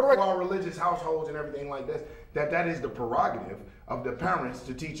 for our religious households and everything like this, that is the prerogative of the parents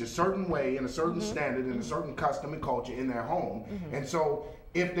to teach a certain way and a certain standard and a certain custom and culture in their home. And so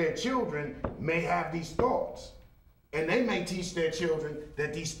if their children may have these thoughts, and they may teach their children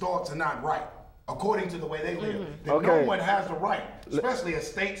that these thoughts are not right, according to the way they live, then no one has the right, especially a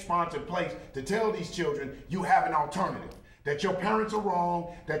state-sponsored place, to tell these children you have an alternative. That your parents are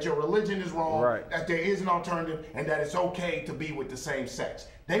wrong, that your religion is wrong, Right. that there is an alternative, and that it's okay to be with the same sex.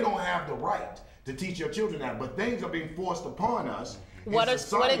 They don't have the right to teach your children that, but things are being forced upon us. in What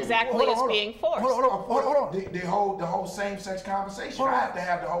society. exactly is being forced? Hold on. The whole same-sex conversation. I have to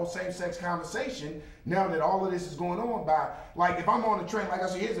have the whole same-sex conversation now that all of this is going on. Like if I'm on the train, like I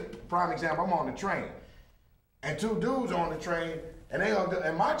said, here's a prime example. I'm on the train, and two dudes on the train,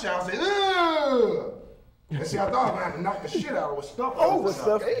 and my child said, "Ugh." And see, I thought I was gonna have to knock the shit out of with stuff. I thought I was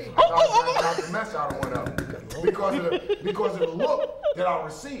gonna knock the mess out of one of them because of the look that I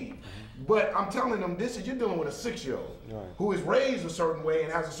received. But I'm telling them, you're dealing with a 6-year-old who is raised a certain way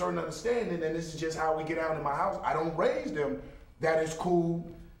and has a certain understanding, and this is just how we get out in my house. I don't raise them that it's cool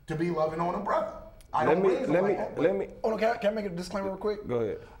to be loving on a brother. I don't raise them like that. Hold on, can I make a disclaimer real quick? Go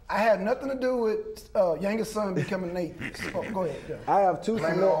ahead. I had nothing to do with Yanga's son becoming an atheist. Oh, go ahead. Yeah. I have two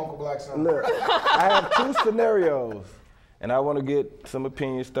Blame it on Uncle Black son. Look, I have two scenarios, and I want to get some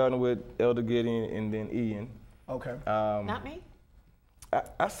opinions, starting with Elder Gideon and then Ian. Okay. Not me?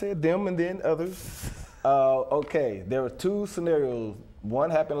 I said them and then others. Okay, there were two scenarios. One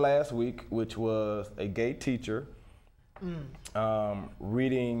happened last week, which was a gay teacher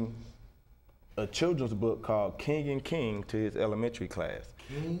reading a children's book called King and King to his elementary class.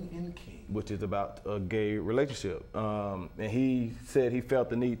 King and King. Which is about a gay relationship. And he said he felt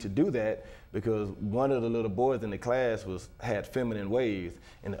the need to do that because one of the little boys in the class had feminine ways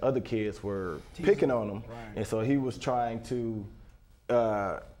and the other kids were picking on him. Right. And so he was trying to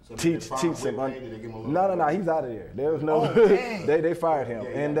did teach they fire him. Whitney? Did they give him a little No, he's out of there. There was no, dang. they fired him.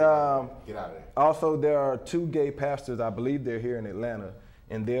 And get out of there. also there are two gay pastors, I believe they're here in Atlanta,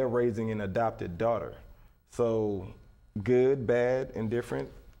 and they're raising an adopted daughter. So good, bad, indifferent?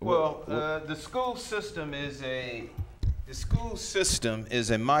 Well, the school system is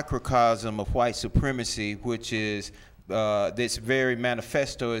a microcosm of white supremacy, which is this very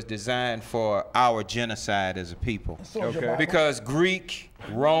manifesto is designed for our genocide as a people. Okay. Because Greek,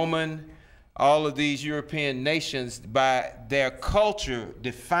 Roman, all of these European nations, by their culture,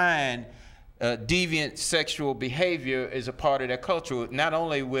 define deviant sexual behavior as a part of their culture, not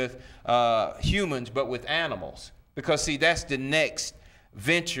only with humans, but with animals. Because, see, that's the next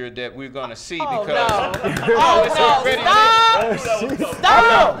venture that we're going to see because stop!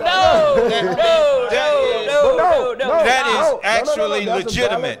 That is actually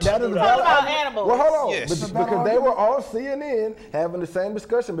legitimate. That is Talk about animals. Well, hold on. Yes. Because they were on CNN having the same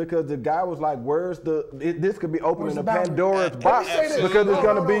discussion because the guy was like, "Where's this could be opening a Pandora's box because it's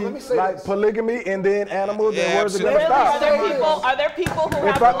going to be like polygamy and then animals and where's it going to stop?" Are there people who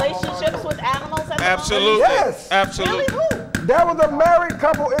have relationships with animals at the Absolutely. Yes. Absolutely. Really? Who? There was a married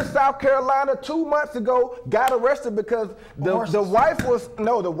couple in South Carolina 2 months ago, got arrested because the wife was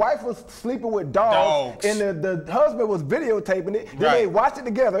sleeping with dogs. And the husband was videotaping it. Then they watch it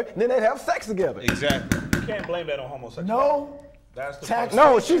together, and then they'd have sex together. Exactly. You can't blame that on homosexuality. No. That's the Tax-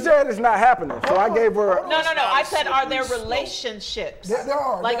 No, she said it's not happening. So I gave her. No. I said, are there relationships? There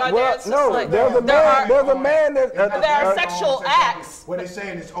are. Like, are Well, there? no, like, there's a man. There's a man that. there are sexual acts. What they're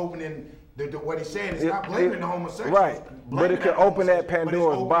saying is opening. What he's saying is not blaming the homosexuals. Right, but it could open that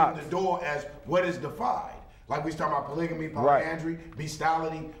Pandora's but it's box. opening the door as what is defied. Like we was talking about polygamy, polyandry,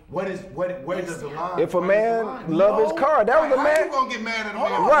 bestiality. Where does the line? If a man love his car, that was a How man. you gonna get mad at a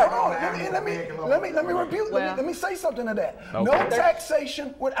Hold man? on, Right. hold on. Let me repeat. Let me say something to that. Okay. No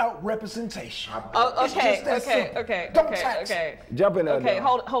taxation without representation. It's Okay. just that simple. Don't tax. Jump in there. Okay,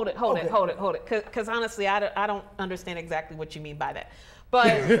 now. hold it. Because honestly, I don't understand exactly what you mean by that.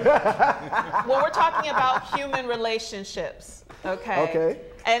 But when we're talking about human relationships, okay?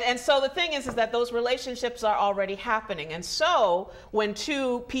 And so the thing is that those relationships are already happening. And so when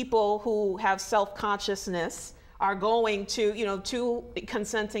two people who have self-consciousness are going to, two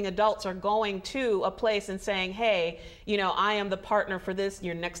consenting adults are going to a place and saying, hey, I am the partner for this,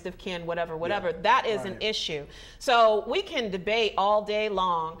 your next of kin, whatever, that is an issue. So we can debate all day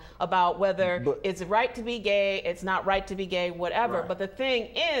long about whether it's right to be gay, it's not right to be gay, whatever. Right. But the thing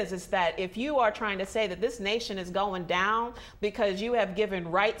is that if you are trying to say that this nation is going down because you have given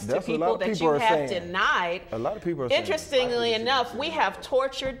rights to people that you have denied, a lot of people are saying. Interestingly enough, we have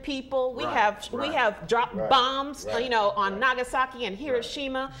tortured people, we have dropped bombs, on Nagasaki and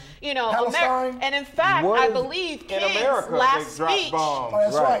Hiroshima, and in fact, I believe King's last speech.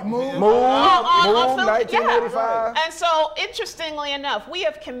 That's right. Move. 1985. And so, interestingly enough, we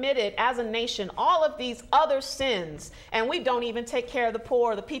have committed as a nation all of these other sins, and we don't even take care of the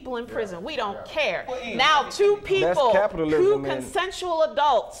poor, the people in prison. We don't care. Now, two consensual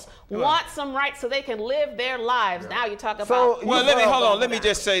adults want some rights so they can live their lives. Now you talk about. Well, let me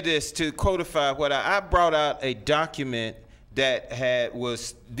just say this to codify what I brought out a document that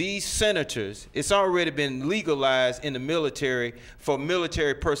was these senators. It's already been legalized in the military for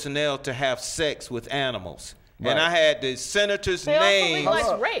military personnel to have sex with animals. Right. And I had the senators' names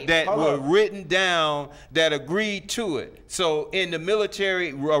that were written down that agreed to it. So in the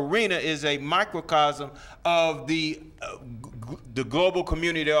military arena is a microcosm of the global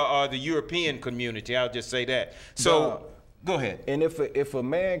community or the European community. I'll just say that. So go ahead. And if a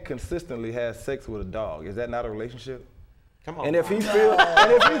man consistently has sex with a dog, is that not a relationship? Come on. And if he feels, the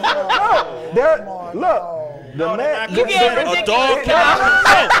man. A dog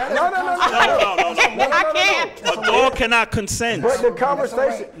cannot. No. I can't. A dog cannot consent. But the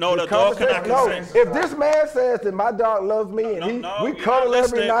conversation. No, the dog cannot consent. If this man says that my dog loves me and we cuddle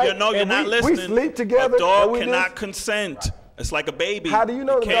every night and we sleep together, a dog cannot consent. It's like a baby. How do you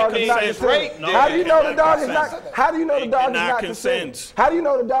know the dog is not consenting? How do you know the dog is not? How do you know the dog is not consenting? How do you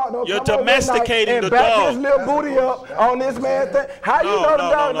know the dog don't come domesticating the back dog. his little booty up on this man's thing? How do you know the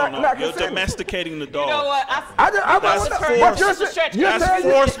dog not consenting? You're domesticating the dog. You know what? That's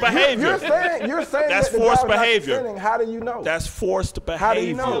forced behavior. You're saying that's that the forced dog behavior. Not consenting. How do you know? That's forced behavior. How do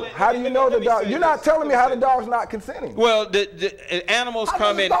you know? How do you know the dog? You're not telling me how the dog's not consenting. Well, the animals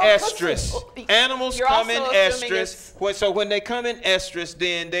come in estrus. Animals come in estrus. So when they come in estrus,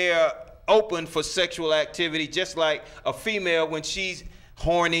 then they are open for sexual activity, just like a female when she's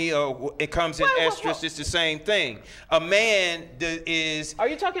horny or it comes in estrus. It's the same thing. A man is. Are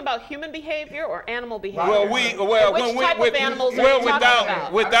you talking about human behavior or animal behavior?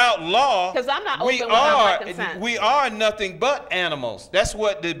 Without law, because I'm not open without my consent. We are nothing but animals. That's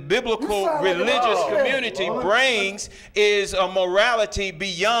what the biblical religious community brings is a morality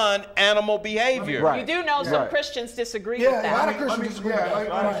beyond animal behavior. Right. You do know some Christians disagree with that. A lot of Christians disagree with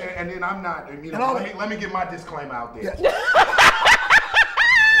that. And then I'm not. Let me get my disclaimer out there.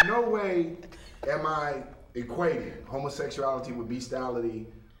 No way am I equating homosexuality with bestiality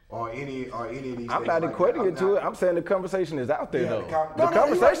or any of these I'm things not like equating that. it to it. I'm saying the conversation is out there, though. No, The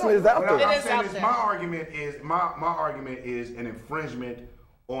conversation is out What there. I'm is saying out is there. my argument is an infringement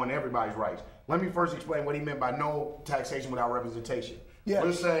on everybody's rights. Let me first explain what he meant by no taxation without representation. Yeah.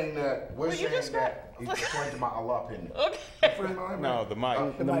 We're saying that you just according to my Allah opinion. Okay. No, the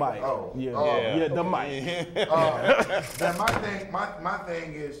mic. The mic. Oh. Yeah, the mic. Then my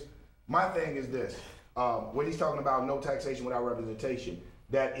thing is this. When he's talking about no taxation without representation,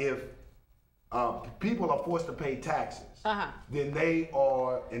 that if people are forced to pay taxes, then they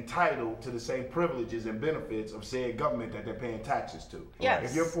are entitled to the same privileges and benefits of said government that they're paying taxes to. Yes.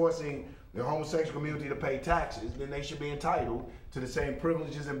 If you're forcing the homosexual community to pay taxes, then they should be entitled to the same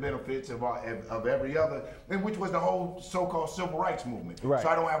privileges and benefits of every other, and which was the whole so-called civil rights movement. Right. So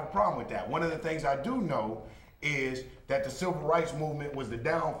I don't have a problem with that. One of the things I do know is that the civil rights movement was the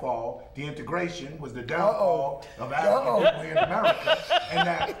downfall, the integration was the downfall of African people here in America, and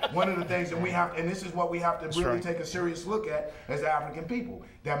that one of the things that we have, and this is what we have to really take a serious look at as African people,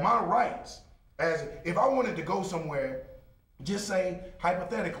 that my rights, as if I wanted to go somewhere, just say,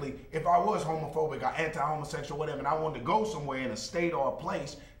 hypothetically, if I was homophobic or anti-homosexual, whatever, and I wanted to go somewhere in a state or a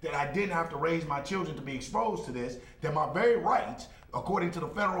place that I didn't have to raise my children to be exposed to this, then my very rights, according to the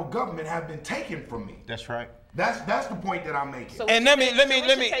federal government, have been taken from me. That's right. That's the point that I'm making. So And we let me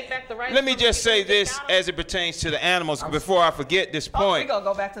should take back the rights let me from just people say to this take down? as it pertains to the animals before I forget this Oh, point. we gonna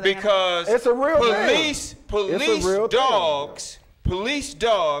go back to the because It's a real thing. police It's a real thing. police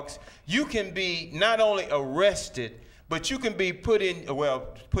dogs, you can be not only arrested, but you can be put in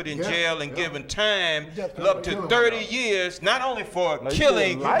jail and given time up to 30 years, not only for No, you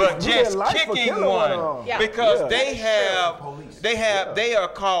killing, get life. but You get just life for kicking killing one. one. Yeah. Because Yeah. they are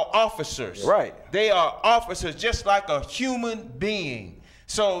called officers. Right. They are officers just like a human being.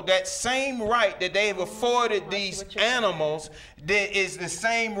 So that same right that they've afforded these animals, there is the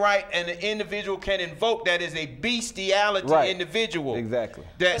same right an individual can invoke that is a bestiality Right. individual. Exactly.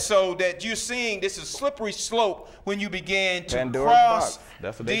 So that you're seeing this is a slippery slope when you begin to Pandora's cross box.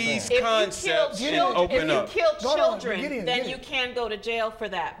 That's what they're these saying. concepts and open up. If you kill No, children, Gideon, then Gideon. you can go to jail for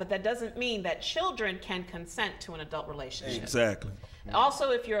that. But that doesn't mean that children can consent to an adult relationship. Exactly.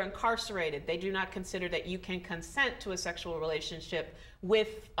 Also, if you're incarcerated, they do not consider that you can consent to a sexual relationship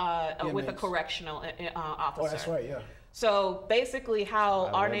with a Inmates. correctional officer. Oh, that's right, yeah. So basically, how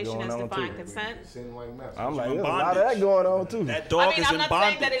lot our of that nation going has on, defined too. consent. Seem like mess. I'm like, in there's a lot of bondage. that going on too. That dog I mean, is I'm in not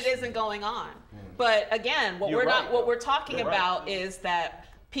bondage. saying that it isn't going on, but again, what we're talking about is that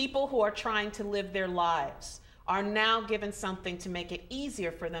people who are trying to live their lives are now given something to make it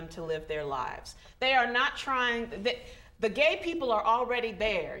easier for them to live their lives. They are not trying. The gay people are already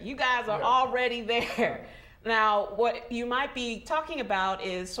there. You guys are already there. Now, what you might be talking about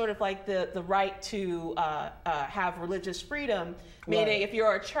is sort of like the right to have religious freedom, meaning if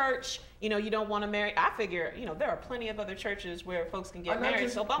you're a church, you don't want to marry. I figure, there are plenty of other churches where folks can get married,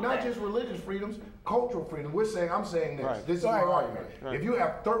 so bump Not that. just religious freedoms, cultural freedom. I'm saying this. Right. This is my argument. If you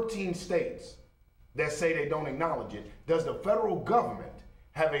have 13 states that say they don't acknowledge it, does the federal government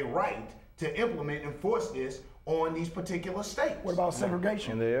have a right to implement and force this on these particular states? What about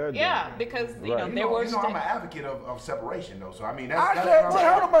segregation? And they are Yeah, doing it. because Right. there were I'm an advocate of separation, though. So I mean, I that's said, what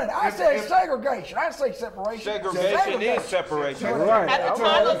hold on a minute. I If- said if- segregation. I say separation. Segregation is separation. Right. At the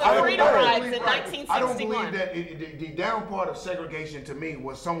time of the I don't freedom believe- rides in right. I don't 1961. believe that the down part of segregation to me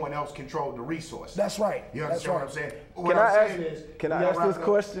was someone else controlled the resource. That's right. You That's understand right. what I'm saying? What Can I'm I saying ask? is, Can we I gotta ask wrap this it up.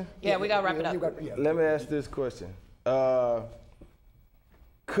 question? Yeah, we gotta wrap it up. Let me ask this question.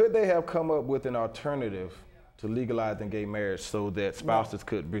 Could they have come up with an alternative to legalizing gay marriage so that spouses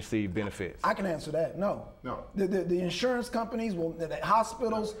could receive benefits? I can answer that. No. No. The insurance companies, the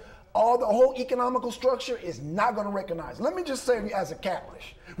hospitals, the whole economical structure is not going to recognize. Let me just say, as a capitalist,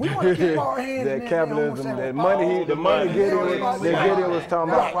 we want to keep our hands in That there, capitalism, you know that what I'm saying? money, the money Gideon was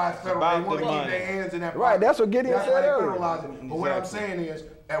talking That's about. why federal, About they want the to keep money. their hands in that Right, pocket. that's what Gideon That's said why they earlier. federalize it. But what I'm saying is,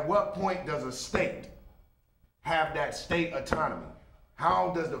 at what point does a state have that state autonomy?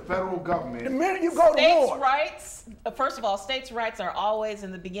 How does the federal government? The minute you go to States' war, rights, first of all, states' rights are always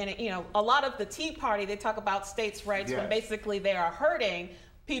in the beginning. A lot of the Tea Party, they talk about states' rights when Yes. basically they are hurting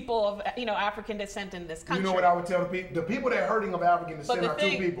people of African descent in this country. You know what I would tell the people? The people that are hurting of African descent the are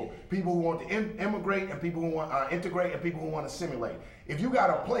thing- two people. People who want to immigrate and people who want to integrate and people who want to assimilate. If you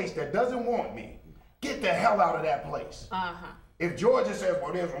got a place that doesn't want me, get the hell out of that place. If Georgia says,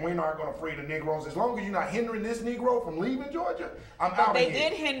 well, we're not going to free the Negroes, as long as you're not hindering this Negro from leaving Georgia, I'm out of They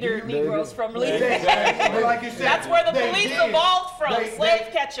here. did hinder You- Negroes from leaving. But like you said, That's where the they police did. evolved from, slave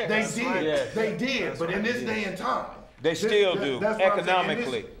catchers. They That's did. right. They did. But in this day and time, They still do, that's what I'm saying.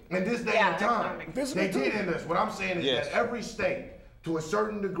 economically. In this day Yeah, and time, economically. they did in this. What I'm saying is Yes. that every state, to a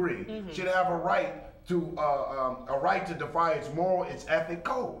certain degree, should have a right to defy its moral, its ethic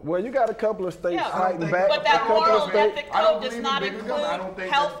code. Well, you got a couple of states Yeah. fighting back. But that a couple moral of states. ethic I don't code does believe in not bigger government. I don't include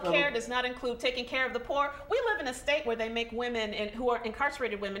think that's health gonna- care, does not include taking care of the poor. We live in a state where they make women who are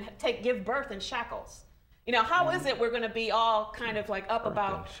incarcerated women give birth in shackles. You know, how is it we're going to be all kind of like up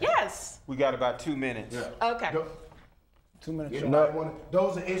about? Yes. We got about 2 minutes. Okay. 2 minutes.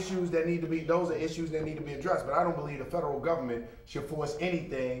 Those are issues that need to be addressed. But I don't believe the federal government should force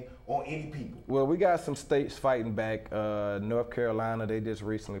anything on any people. Well, we got some states fighting back. North Carolina, they just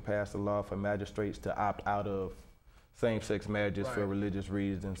recently passed a law for magistrates to opt out of same-sex marriages for religious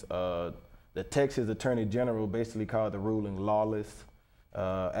reasons. The Texas Attorney General basically called the ruling lawless.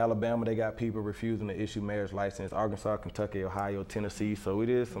 Alabama, they got people refusing to issue marriage license. Arkansas, Kentucky, Ohio, Tennessee. So it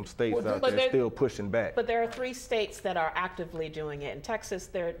is some states out there still pushing back. But there are 3 states that are actively doing it. In Texas,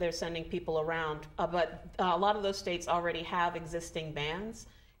 they're sending people around, but a lot of those states already have existing bans,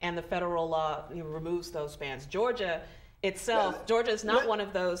 and the federal law removes those bans. Georgia itself, Georgia is not one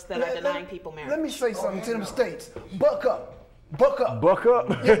of those that are denying people marriage. Let me say something to them states. Buck up. Buck up. Buck up.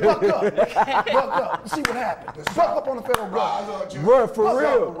 Yeah, buck up. Buck up. See what happens. Buck up on the federal government. Bro, for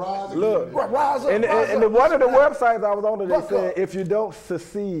real. Look, Rise up. and rise up. one of the websites I was on, they Buck said, up. if you don't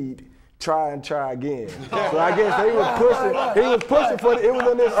succeed, try and try again. So I guess they was pushing. He was pushing for. It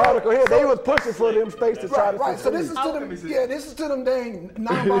was in this article here. They was pushing for them states to try to Right. So succeed. this is to them. Yeah, this is to them dang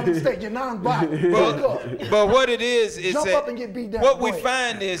non-violent states. You're non-violent. Buck up. But what it is Jump that up and get beat down. what Go we ahead.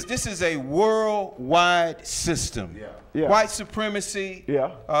 find is this is a worldwide system. Yeah. White supremacy,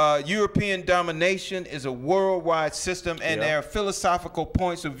 European domination is a worldwide system, and there are philosophical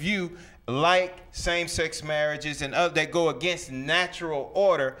points of view like same-sex marriages and other that go against natural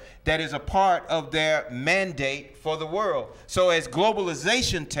order that is a part of their mandate for the world. So as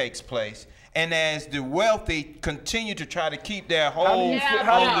globalization takes place, and as the wealthy continue to try to keep their hold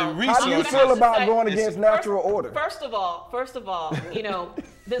How do you resources, feel about going against natural order? First of all, you know,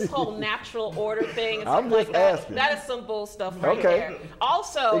 this whole natural order thing and I'm stuff like just that, asking. that is some bull stuff right Okay. there.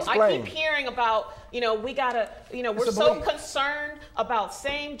 Also, I Explain. keep hearing about, you know, we gotta, you know, we're It's a so belief. concerned about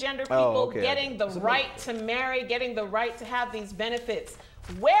same-gender people okay. getting the right to marry, getting the right to have these benefits.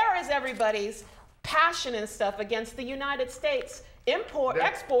 Where is everybody's passion and stuff against the United States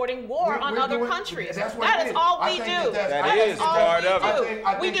exporting war on we're other doing- countries? that's what That it is is. all I we think do. That is all part we of it. do.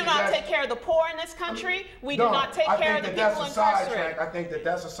 I We think do that not that's- take care of the poor in this country. We do No, not take I care think of the that people that's a sidetrack. incarcerated. I think that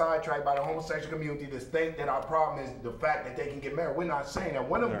that's a sidetrack by the homosexual community to think that our problem is the fact that they can get married. We're not saying that.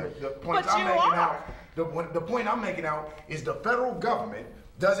 One of the points But I'm you making are. out, the point I'm making out is the federal government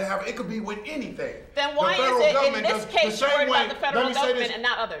doesn't have, it could be with anything. Then why The is federal it in government this does the case you're same worried way- about the let federal me say government this. and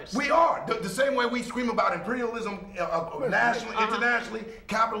not others? We are. The same way we scream about imperialism nationally, internationally,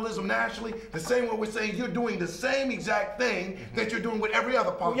 capitalism nationally, the same way we're saying you're doing the same exact thing that you're doing with every other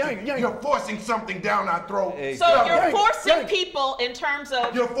politician. yeah. You're forcing something down our throat. So you're Yank, forcing yank. people in terms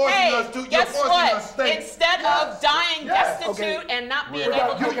of, You're forcing hey, us to- you're guess forcing what? us state. Instead of dying Yes. destitute Okay. and not being We're able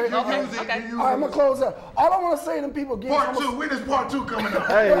not- to, you- you okay, use it, okay. you use All right, I'm gonna close up. All I want to say to them people again. Part 2. When is part 2 coming up?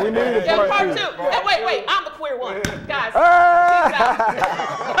 Hey, we need a Yeah, part part 2. 2. Hey, wait, I'm the queer one. Guys,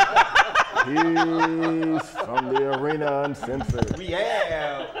 He's from the Arena Uncensored. we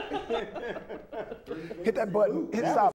have. Hit that button. Hit stop.